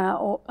during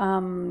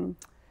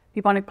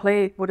bubonic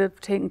plague would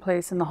have taken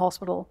place in the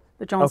hospital,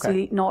 the John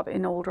Seeley, not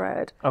in Old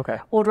Red. Okay.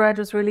 Old Red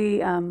was really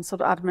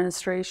sort of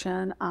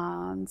administration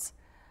and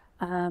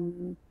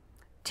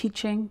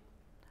teaching,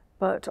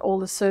 but all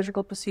the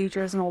surgical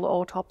procedures and all the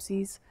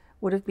autopsies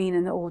would have been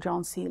in the old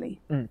John Seeley.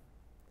 Mm.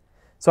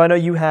 So I know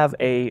you have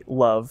a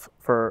love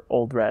for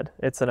Old Red.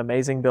 It's an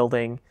amazing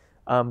building.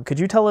 Could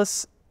you tell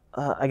us,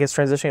 I guess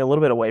transitioning a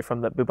little bit away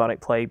from the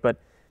bubonic plague, but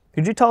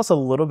could you tell us a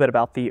little bit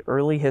about the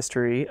early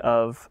history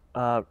of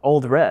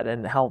Old Red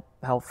and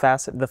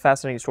the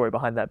fascinating story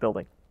behind that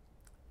building?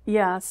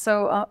 Yeah,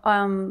 so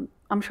I'm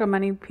sure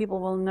many people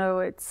will know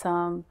it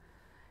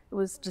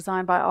was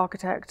designed by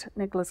architect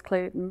Nicholas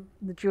Clayton,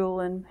 the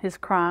jewel in his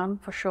crown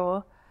for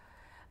sure.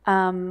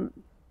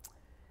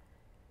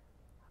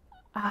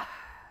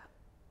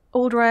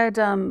 Old Red,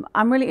 I'm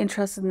really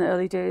interested in the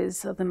early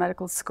days of the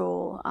medical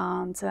school,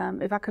 and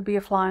if I could be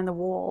a fly on the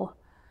wall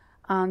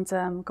and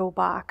go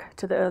back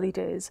to the early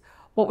days,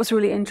 what was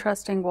really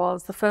interesting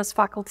was the first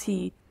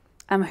faculty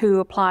who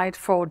applied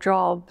for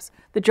jobs.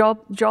 The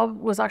job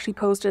was actually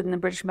posted in the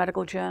British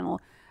Medical Journal,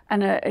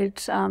 and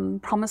it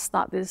promised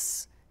that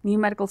this new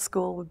medical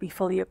school would be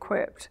fully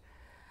equipped.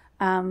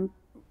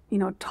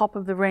 Top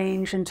of the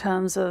range in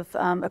terms of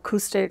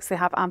acoustics. They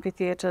have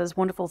amphitheaters,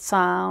 wonderful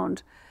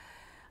sound.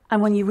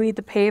 And when you read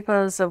the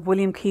papers of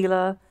William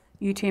Keeler,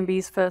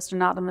 UTMB's first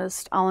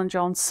anatomist, Alan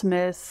John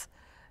Smith,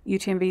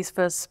 UTMB's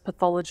first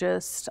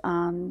pathologist,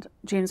 and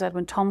James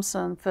Edwin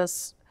Thompson,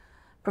 first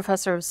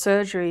professor of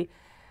surgery,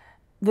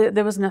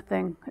 there was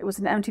nothing. It was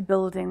an empty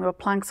building. There were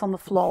planks on the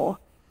floor.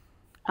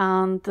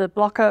 And the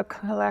Blocker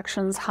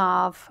collections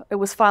it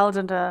was filed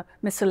under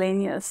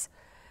miscellaneous.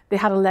 They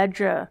had a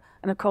ledger.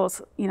 And of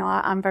course,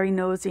 I'm very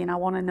nosy and I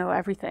want to know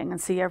everything and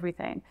see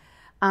everything.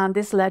 And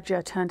this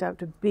ledger turned out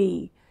to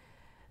be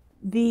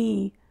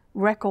the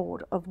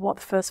record of what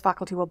the first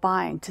faculty were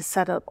buying to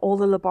set up all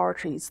the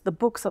laboratories, the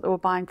books that they were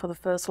buying for the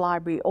first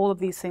library. All of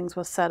these things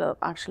were set up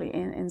actually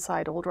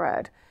inside Old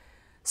Red.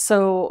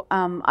 So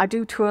I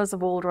do tours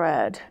of Old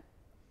Red.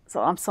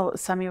 So I'm sort of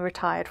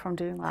semi-retired from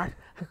doing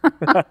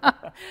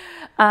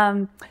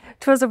that.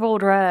 Tours of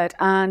Old Red,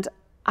 and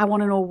I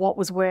want to know what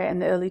was where in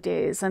the early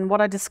days. And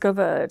what I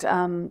discovered,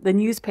 the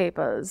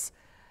newspapers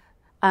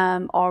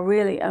are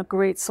really a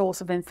great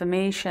source of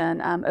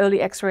information.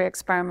 Early X-ray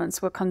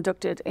experiments were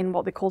conducted in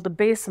what they called the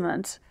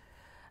basement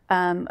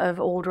of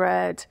Old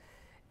Red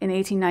in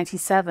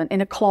 1897,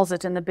 in a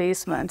closet in the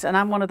basement. And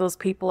I'm one of those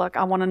people, like,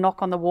 I want to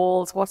knock on the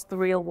walls. What's the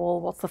real wall?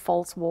 What's the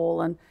false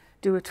wall? And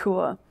do a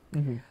tour.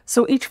 Mm-hmm.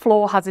 So each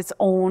floor has its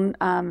own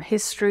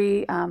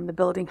history. The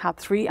building had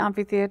 3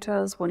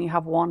 amphitheaters when you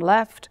have one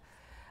left.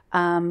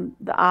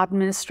 The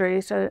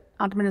administration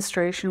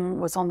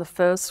was on the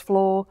first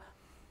floor.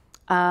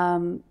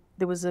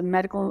 There was a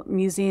medical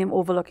museum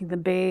overlooking the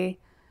bay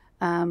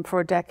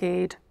for a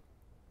decade,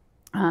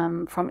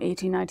 from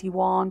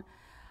 1891.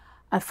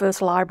 Our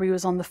first library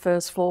was on the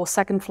first floor.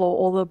 Second floor,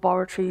 all the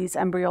laboratories,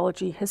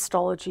 embryology,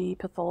 histology,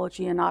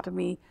 pathology,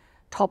 anatomy.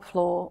 Top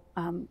floor,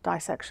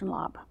 dissection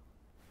lab.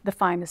 The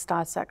finest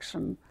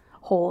dissection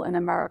hall in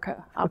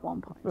America at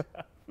one point.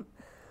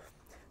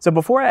 So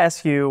before I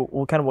ask you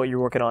kind of what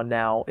you're working on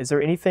now, is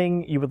there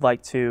anything you would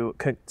like to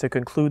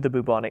conclude the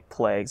bubonic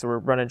plague? So we're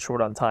running short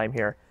on time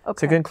here.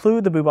 Okay. To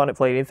conclude the bubonic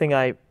plague, anything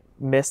I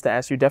missed to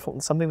ask you,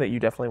 something that you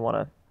definitely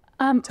want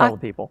to tell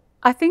the people?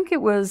 I think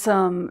it was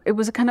a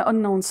kind of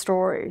unknown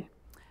story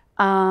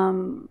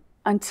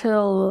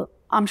until,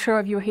 I'm sure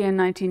if you were here in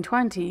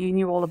 1920, you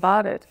knew all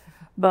about it.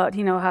 But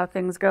you know how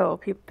things go.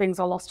 Things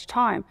are lost to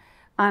time.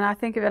 And I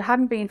think if it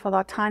hadn't been for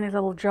that tiny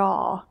little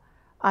jar,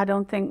 I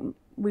don't think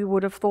we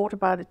would have thought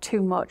about it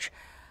too much.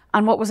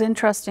 And what was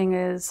interesting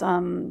is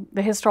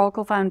the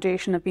Historical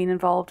Foundation have been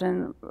involved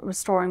in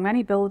restoring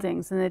many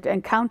buildings, and they'd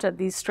encountered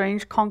these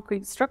strange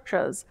concrete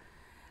structures,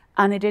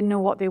 and they didn't know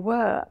what they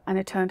were, and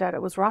it turned out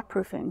it was rat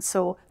proofing.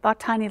 So that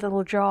tiny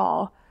little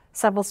jar,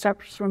 several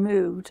steps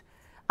removed,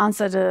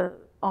 answered an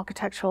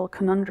architectural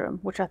conundrum,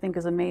 which I think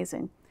is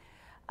amazing.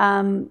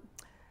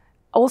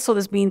 Also,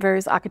 there's been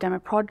various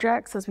academic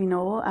projects, as we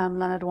know.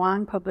 Leonard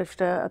Wang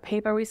published a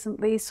paper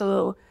recently,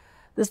 so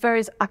there's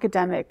various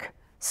academic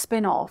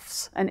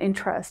spin-offs and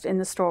interest in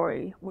the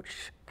story,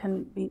 which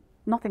can be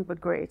nothing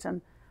but great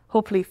and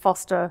hopefully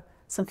foster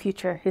some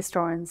future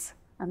historians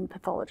and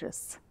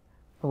pathologists.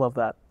 I love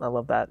that. I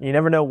love that. You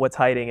never know what's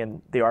hiding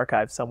in the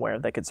archive somewhere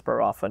that could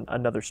spur off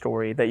another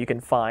story that you can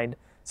find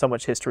so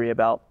much history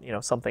about,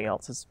 something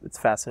else. It's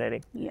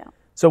fascinating. Yeah.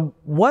 So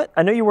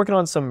I know you're working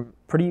on some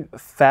pretty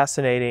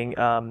fascinating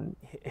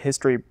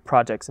history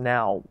projects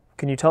now.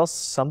 Can you tell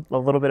us a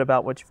little bit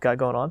about what you've got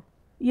going on?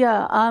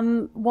 Yeah,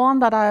 one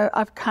that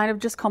I've kind of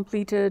just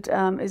completed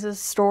is a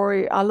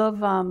story. I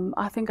love,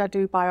 I think I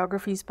do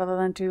biographies better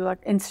than do like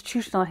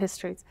institutional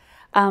histories.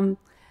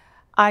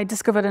 I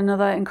discovered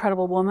another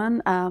incredible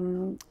woman,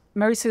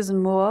 Mary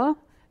Susan Moore,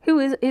 who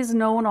is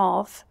known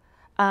of.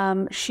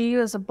 She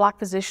was a Black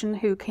physician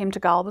who came to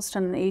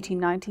Galveston in the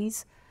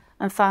 1890s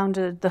and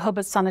founded the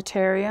Hubbard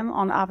Sanitarium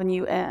on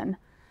Avenue N.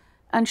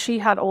 And she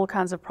had all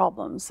kinds of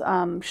problems.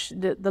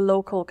 The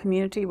local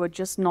community were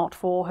just not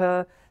for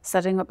her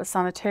setting up a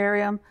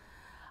sanitarium.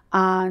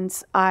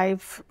 And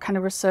I've kind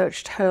of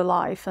researched her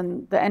life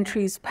and the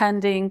entries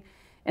pending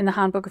in the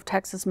Handbook of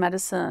Texas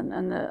Medicine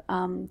and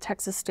the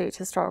Texas State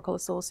Historical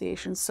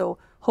Association. So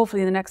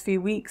hopefully in the next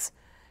few weeks,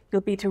 you'll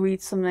be to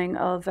read something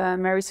of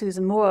Mary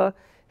Susan Moore,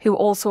 who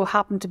also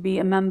happened to be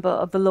a member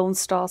of the Lone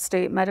Star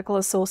State Medical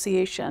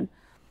Association,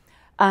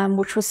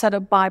 which was set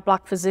up by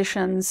Black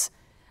physicians.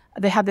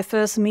 They had their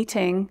first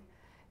meeting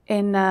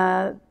in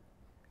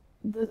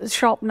the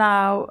shop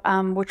now,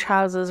 which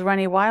houses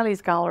Rennie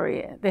Wiley's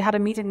gallery. They had a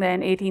meeting there in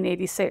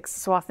 1886,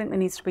 so I think there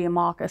needs to be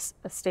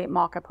a state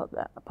marker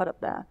put up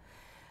there.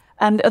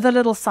 And the other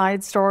little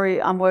side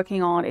story I'm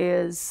working on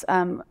is,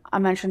 I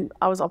mentioned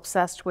I was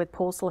obsessed with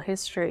postal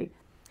history.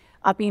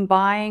 I've been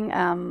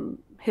buying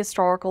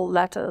historical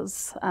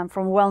letters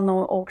from a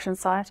well-known auction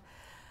site,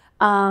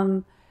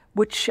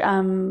 which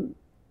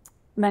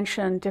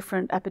mention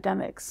different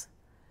epidemics.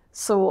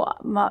 So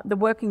the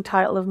working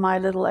title of my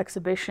little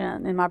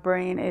exhibition in my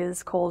brain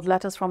is called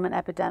Letters from an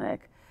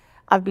Epidemic.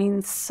 I've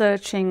been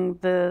searching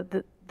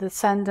the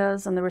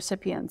senders and the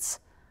recipients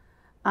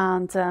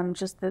and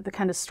just the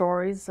kind of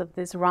stories of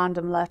these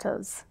random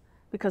letters,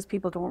 because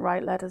people don't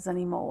write letters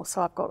anymore.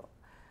 So I've got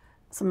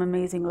some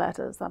amazing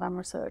letters that I'm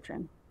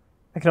researching.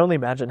 I can only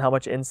imagine how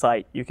much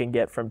insight you can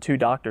get from two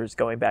doctors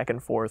going back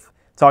and forth,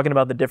 talking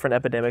about the different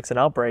epidemics and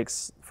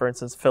outbreaks, for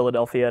instance,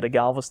 Philadelphia to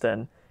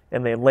Galveston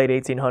in the late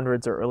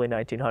 1800s or early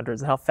 1900s,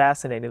 and how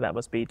fascinating that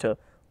must be to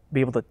be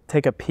able to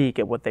take a peek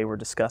at what they were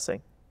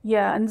discussing.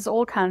 Yeah, and there's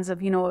all kinds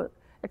of,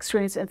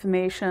 extraneous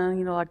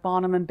information, like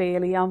Barnum and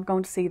Bailey. I'm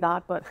going to see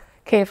that, but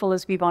careful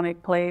as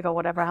bubonic plague or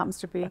whatever happens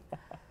to be.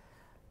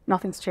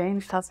 Nothing's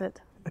changed, has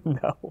it?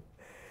 No.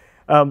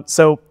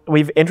 So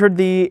we've entered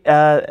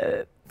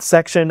the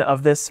section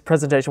of this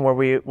presentation where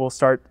we will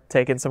start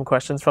taking some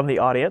questions from the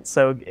audience.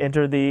 So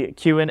enter the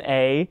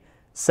Q&A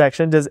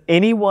section. Does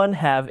anyone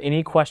have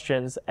any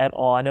questions at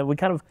all? I know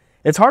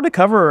it's hard to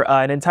cover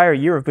an entire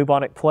year of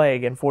bubonic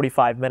plague in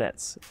 45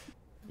 minutes.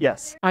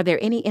 Yes. Are there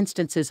any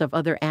instances of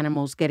other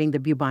animals getting the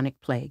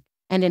bubonic plague?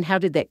 And then how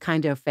did that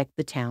kind of affect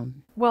the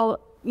town? Well,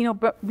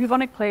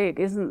 bubonic plague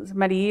isn't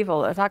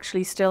medieval. It's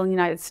actually still in the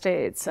United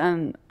States.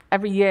 And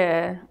every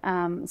year,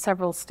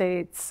 several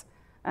states,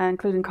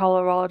 including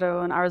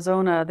Colorado and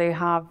Arizona, they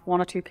have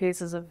 1 or 2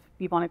 cases of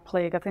bubonic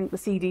plague. I think the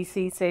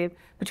CDC say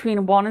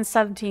between 1 and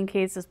 17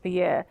 cases per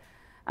year,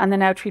 and they're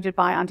now treated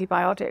by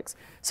antibiotics.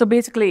 So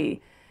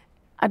basically,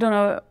 I don't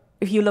know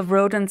if you love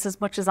rodents as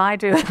much as I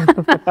do.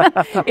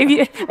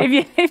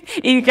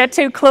 if you get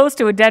too close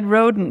to a dead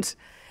rodent,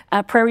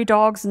 prairie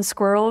dogs and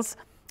squirrels,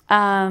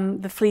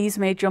 the fleas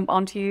may jump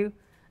onto you,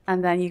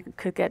 and then you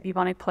could get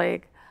bubonic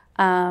plague.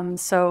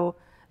 So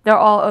there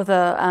are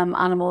other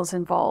animals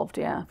involved,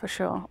 yeah, for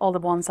sure. All the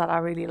ones that I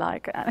really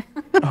like.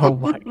 Oh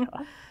my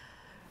God.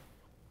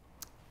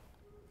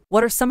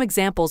 What are some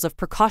examples of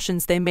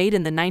precautions they made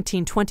in the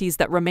 1920s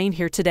that remain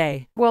here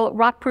today? Well,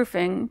 rat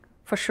proofing,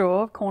 for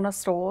sure, corner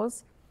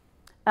stores.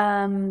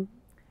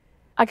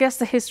 I guess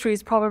the history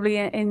is probably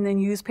in the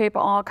newspaper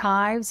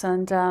archives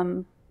and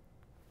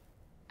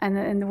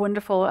in the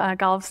wonderful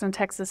Galveston,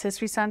 Texas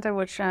History Center,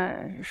 which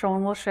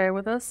Sean will share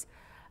with us.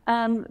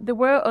 There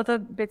were other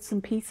bits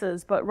and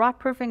pieces, but rat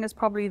proofing is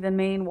probably the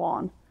main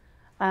one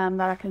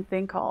that I can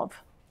think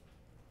of.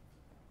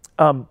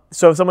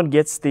 So if someone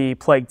gets the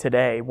plague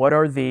today, what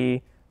are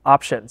the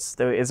options?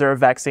 Is there a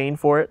vaccine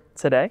for it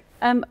today?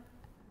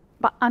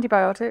 But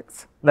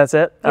antibiotics. That's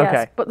it? Yes,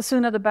 okay. But the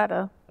sooner the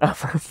better.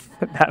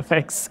 That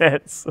makes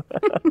sense.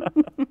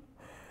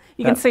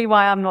 You can see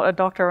why I'm not a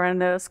doctor or a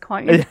nurse,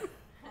 can't you?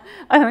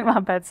 I think my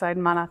bedside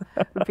manner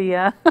would be,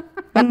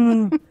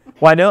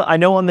 Well, I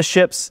know on the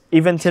ships,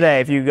 even today,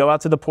 if you go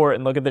out to the port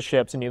and look at the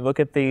ships and you look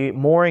at the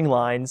mooring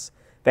lines,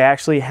 they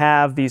actually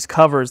have these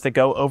covers that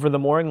go over the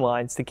mooring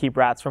lines to keep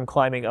rats from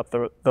climbing up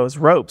those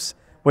ropes,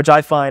 which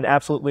I find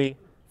absolutely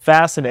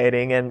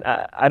fascinating. And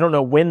I don't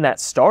know when that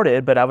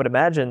started, but I would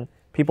imagine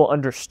people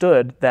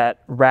understood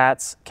that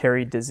rats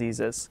carried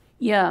diseases.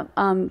 Yeah,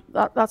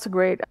 that's a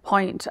great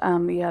point.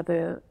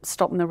 The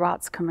stopping the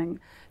rats coming.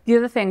 The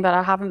other thing that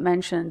I haven't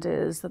mentioned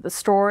is that the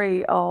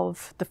story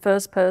of the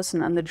first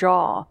person and the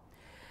jar,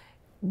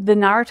 the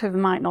narrative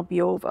might not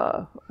be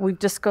over. We've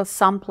discussed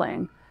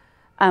sampling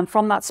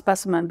from that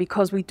specimen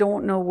because we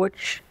don't know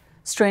which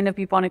strain of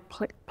bubonic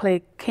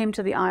plague came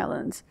to the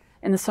islands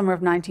in the summer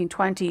of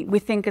 1920. We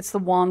think it's the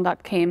one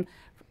that came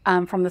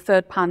from the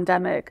third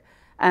pandemic,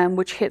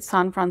 which hit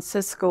San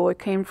Francisco. It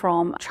came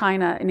from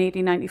China in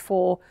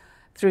 1894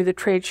 through the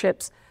trade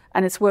ships,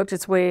 and it's worked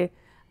its way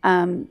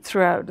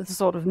throughout the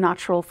sort of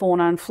natural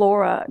fauna and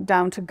flora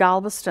down to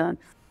Galveston.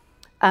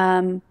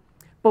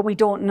 But we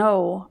don't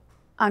know.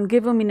 And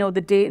given we know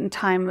the date and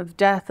time of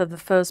death of the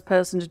first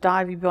person to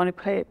die of bubonic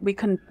plague, we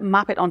can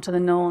map it onto the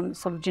known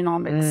sort of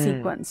genomic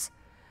sequence.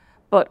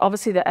 But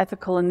obviously there are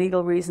ethical and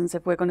legal reasons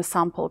if we're going to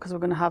sample, because we're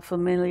going to have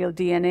familial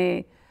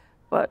DNA.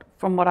 But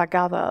from what I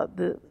gather,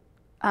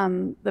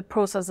 the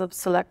process of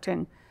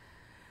selecting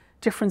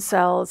different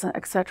cells,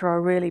 et cetera,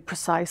 are really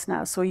precise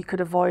now. So you could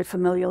avoid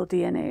familial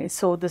DNA.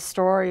 So the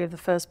story of the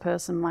first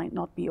person might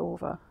not be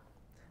over.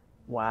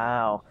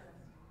 Wow.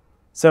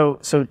 So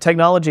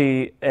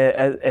technology,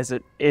 as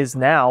it is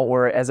now,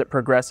 or as it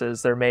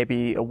progresses, there may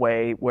be a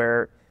way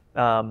where,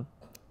 even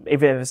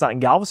if it's not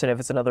in Galveston, if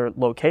it's another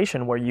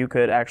location where you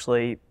could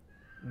actually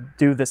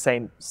do the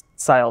same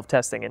style of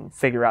testing and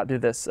figure out, do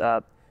this,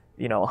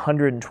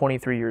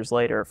 123 years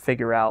later,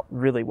 figure out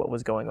really what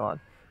was going on.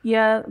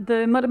 Yeah,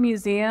 the McGovern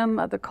Museum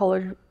at the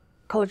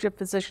College of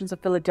Physicians of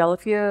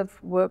Philadelphia have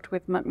worked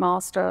with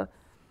McMaster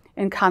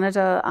in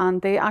Canada,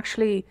 and they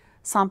actually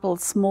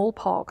sampled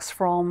smallpox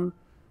from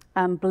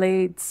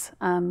blades,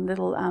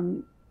 little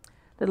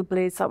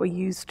blades that were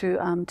used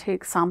to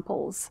take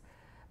samples,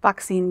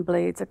 vaccine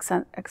blades,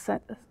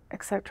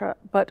 etc.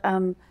 But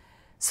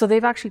so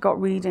they've actually got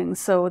readings.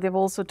 So they've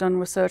also done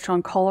research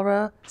on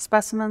cholera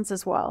specimens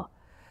as well.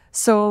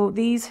 So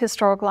these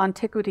historical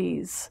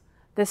antiquities,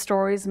 their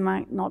stories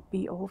might not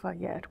be over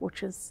yet,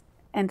 which is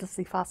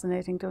endlessly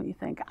fascinating, don't you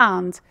think?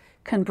 And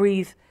can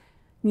breathe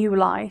new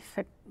life,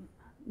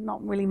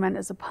 not really meant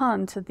as a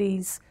pun, to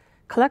these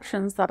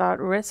collections that are at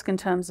risk in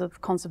terms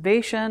of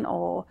conservation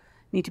or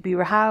need to be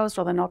rehoused,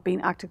 or they're not being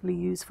actively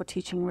used for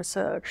teaching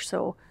research.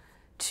 So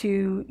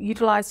to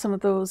utilize some of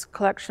those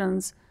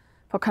collections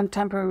for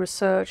contemporary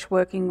research,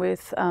 working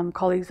with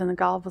colleagues in the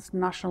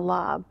Galveston National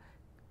Lab,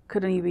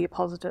 could only be a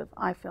positive,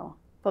 I feel,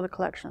 for the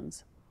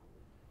collections.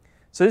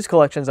 So these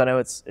collections, I know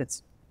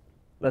it's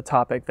a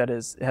topic that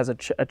has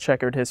a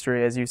checkered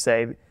history, as you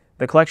say.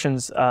 The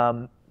collections,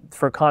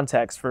 for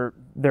context, for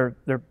their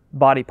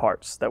body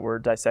parts that were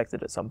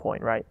dissected at some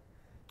point, right?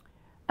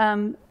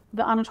 The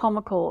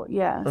anatomical,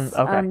 yes.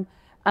 Okay.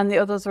 And the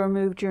others are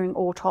removed during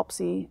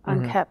autopsy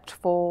and kept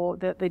for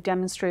that they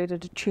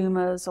demonstrated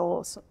tumors,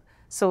 or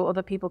so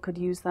other people could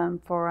use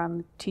them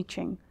for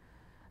teaching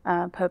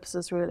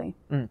purposes, really.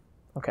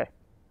 Okay.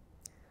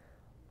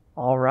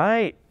 All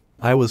right.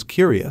 I was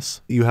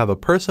curious. You have a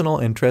personal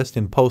interest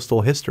in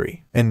postal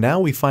history, and now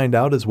we find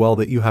out as well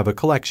that you have a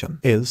collection.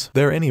 Is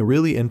there any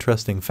really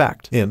interesting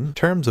fact in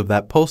terms of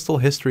that postal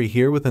history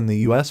here within the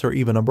US or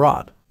even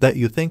abroad that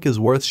you think is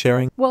worth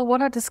sharing? Well,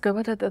 what I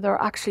discovered is that there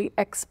are actually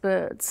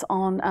experts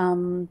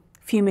on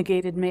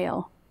fumigated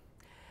mail.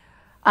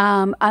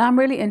 And I'm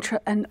really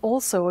interested, and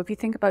also if you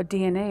think about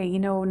DNA,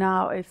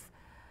 now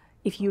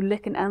if you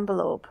lick an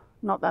envelope,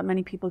 not that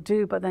many people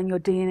do, but then your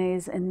DNA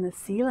is in the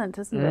sealant,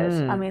 isn't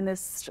it? I mean,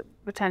 there's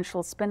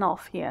potential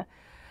spin-off here.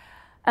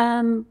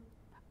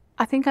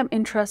 I think I'm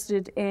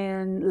interested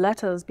in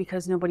letters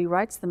because nobody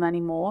writes them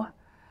anymore.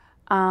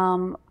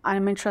 I'm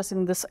interested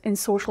in this in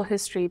social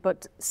history,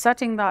 but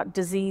setting that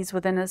disease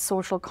within a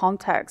social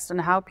context and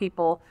how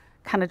people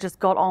kind of just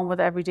got on with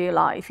everyday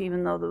life,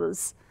 even though there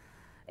was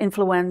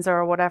influenza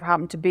or whatever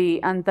happened to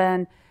be. And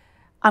then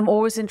I'm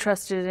always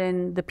interested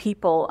in the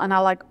people, and I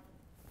like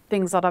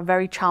things that are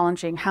very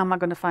challenging. How am I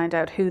going to find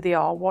out who they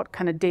are? What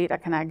kind of data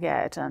can I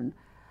get? And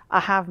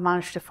I have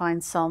managed to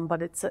find some, but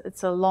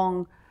it's a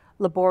long,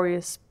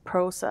 laborious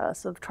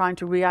process of trying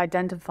to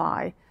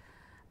re-identify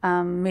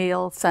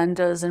mail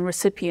senders and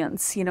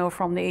recipients,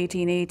 from the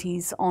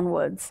 1880s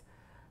onwards.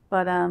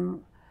 But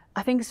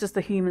I think it's just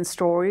the human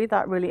story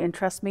that really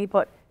interests me,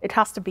 but it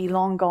has to be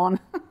long gone.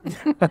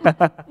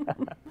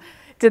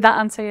 Did that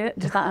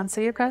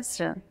answer your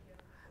question?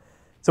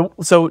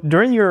 So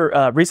during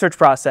your research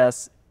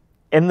process,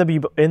 in the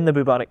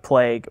bubonic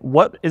plague,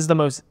 what was the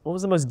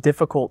most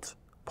difficult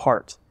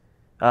part?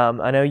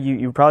 I know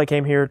you probably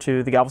came here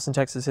to the Galveston,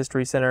 Texas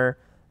History Center.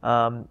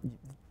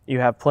 You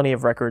have plenty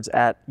of records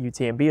at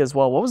UTMB as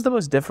well. What was the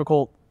most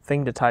difficult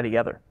thing to tie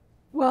together?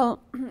 Well,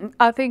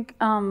 I think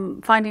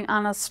finding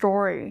Anna's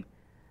story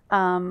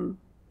some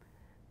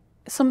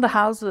of the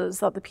houses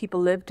that the people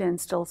lived in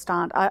still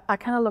stand. I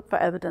kind of look for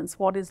evidence,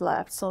 what is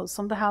left. So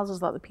some of the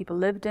houses that the people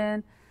lived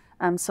in,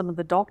 some of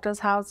the doctors'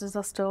 houses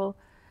are still,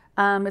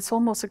 it's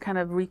almost a kind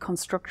of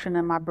reconstruction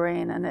in my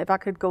brain. And if I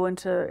could go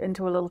into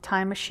a little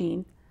time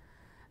machine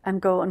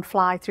and go and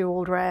fly through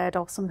Old Red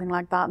or something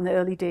like that in the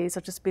early days,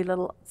 I'd just be a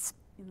little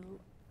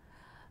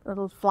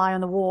fly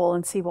on the wall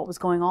and see what was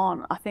going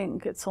on. I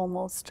think it's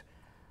almost,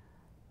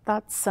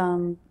 that's,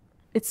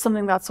 it's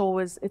something that's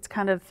always, it's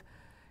kind of,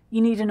 you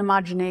need an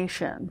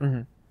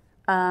imagination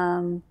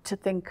to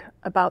think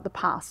about the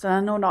past. And I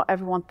know not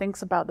everyone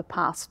thinks about the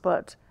past,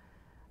 but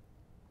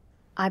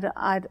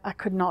I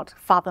could not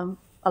fathom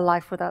a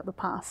life without the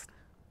past.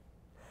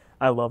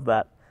 I love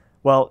that.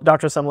 Well,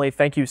 Dr. Summerly,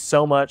 thank you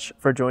so much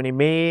for joining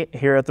me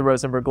here at the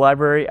Rosenberg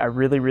Library. I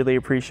really, really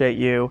appreciate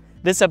you.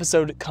 This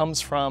episode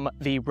comes from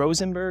the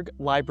Rosenberg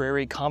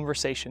Library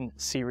Conversation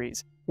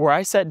series, where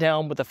I sat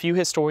down with a few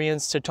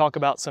historians to talk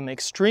about some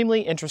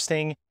extremely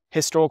interesting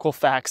historical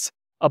facts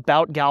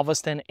about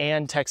Galveston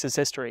and Texas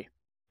history.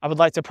 I would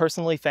like to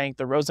personally thank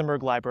the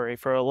Rosenberg Library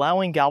for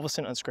allowing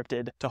Galveston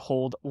Unscripted to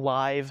hold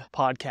live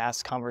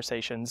podcast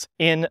conversations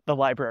in the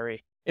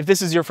library. If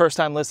this is your first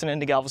time listening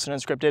to Galveston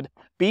Unscripted,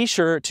 be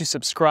sure to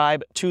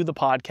subscribe to the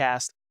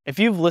podcast. If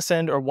you've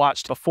listened or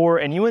watched before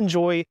and you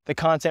enjoy the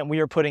content we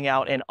are putting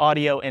out in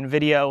audio and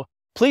video,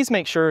 please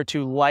make sure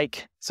to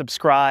like,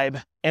 subscribe,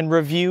 and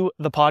review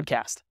the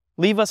podcast.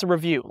 Leave us a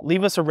review,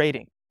 leave us a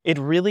rating. It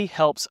really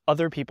helps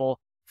other people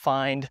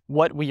find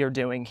what we are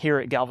doing here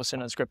at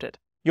Galveston Unscripted.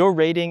 Your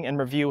rating and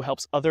review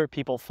helps other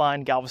people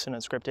find Galveston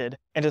Unscripted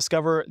and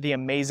discover the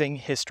amazing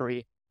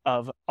history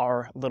of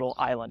our little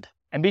island.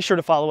 And be sure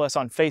to follow us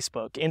on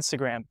Facebook,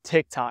 Instagram,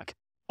 TikTok,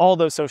 all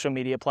those social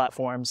media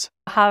platforms.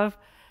 I have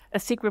a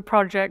secret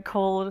project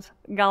called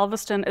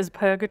Galveston is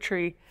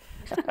Purgatory.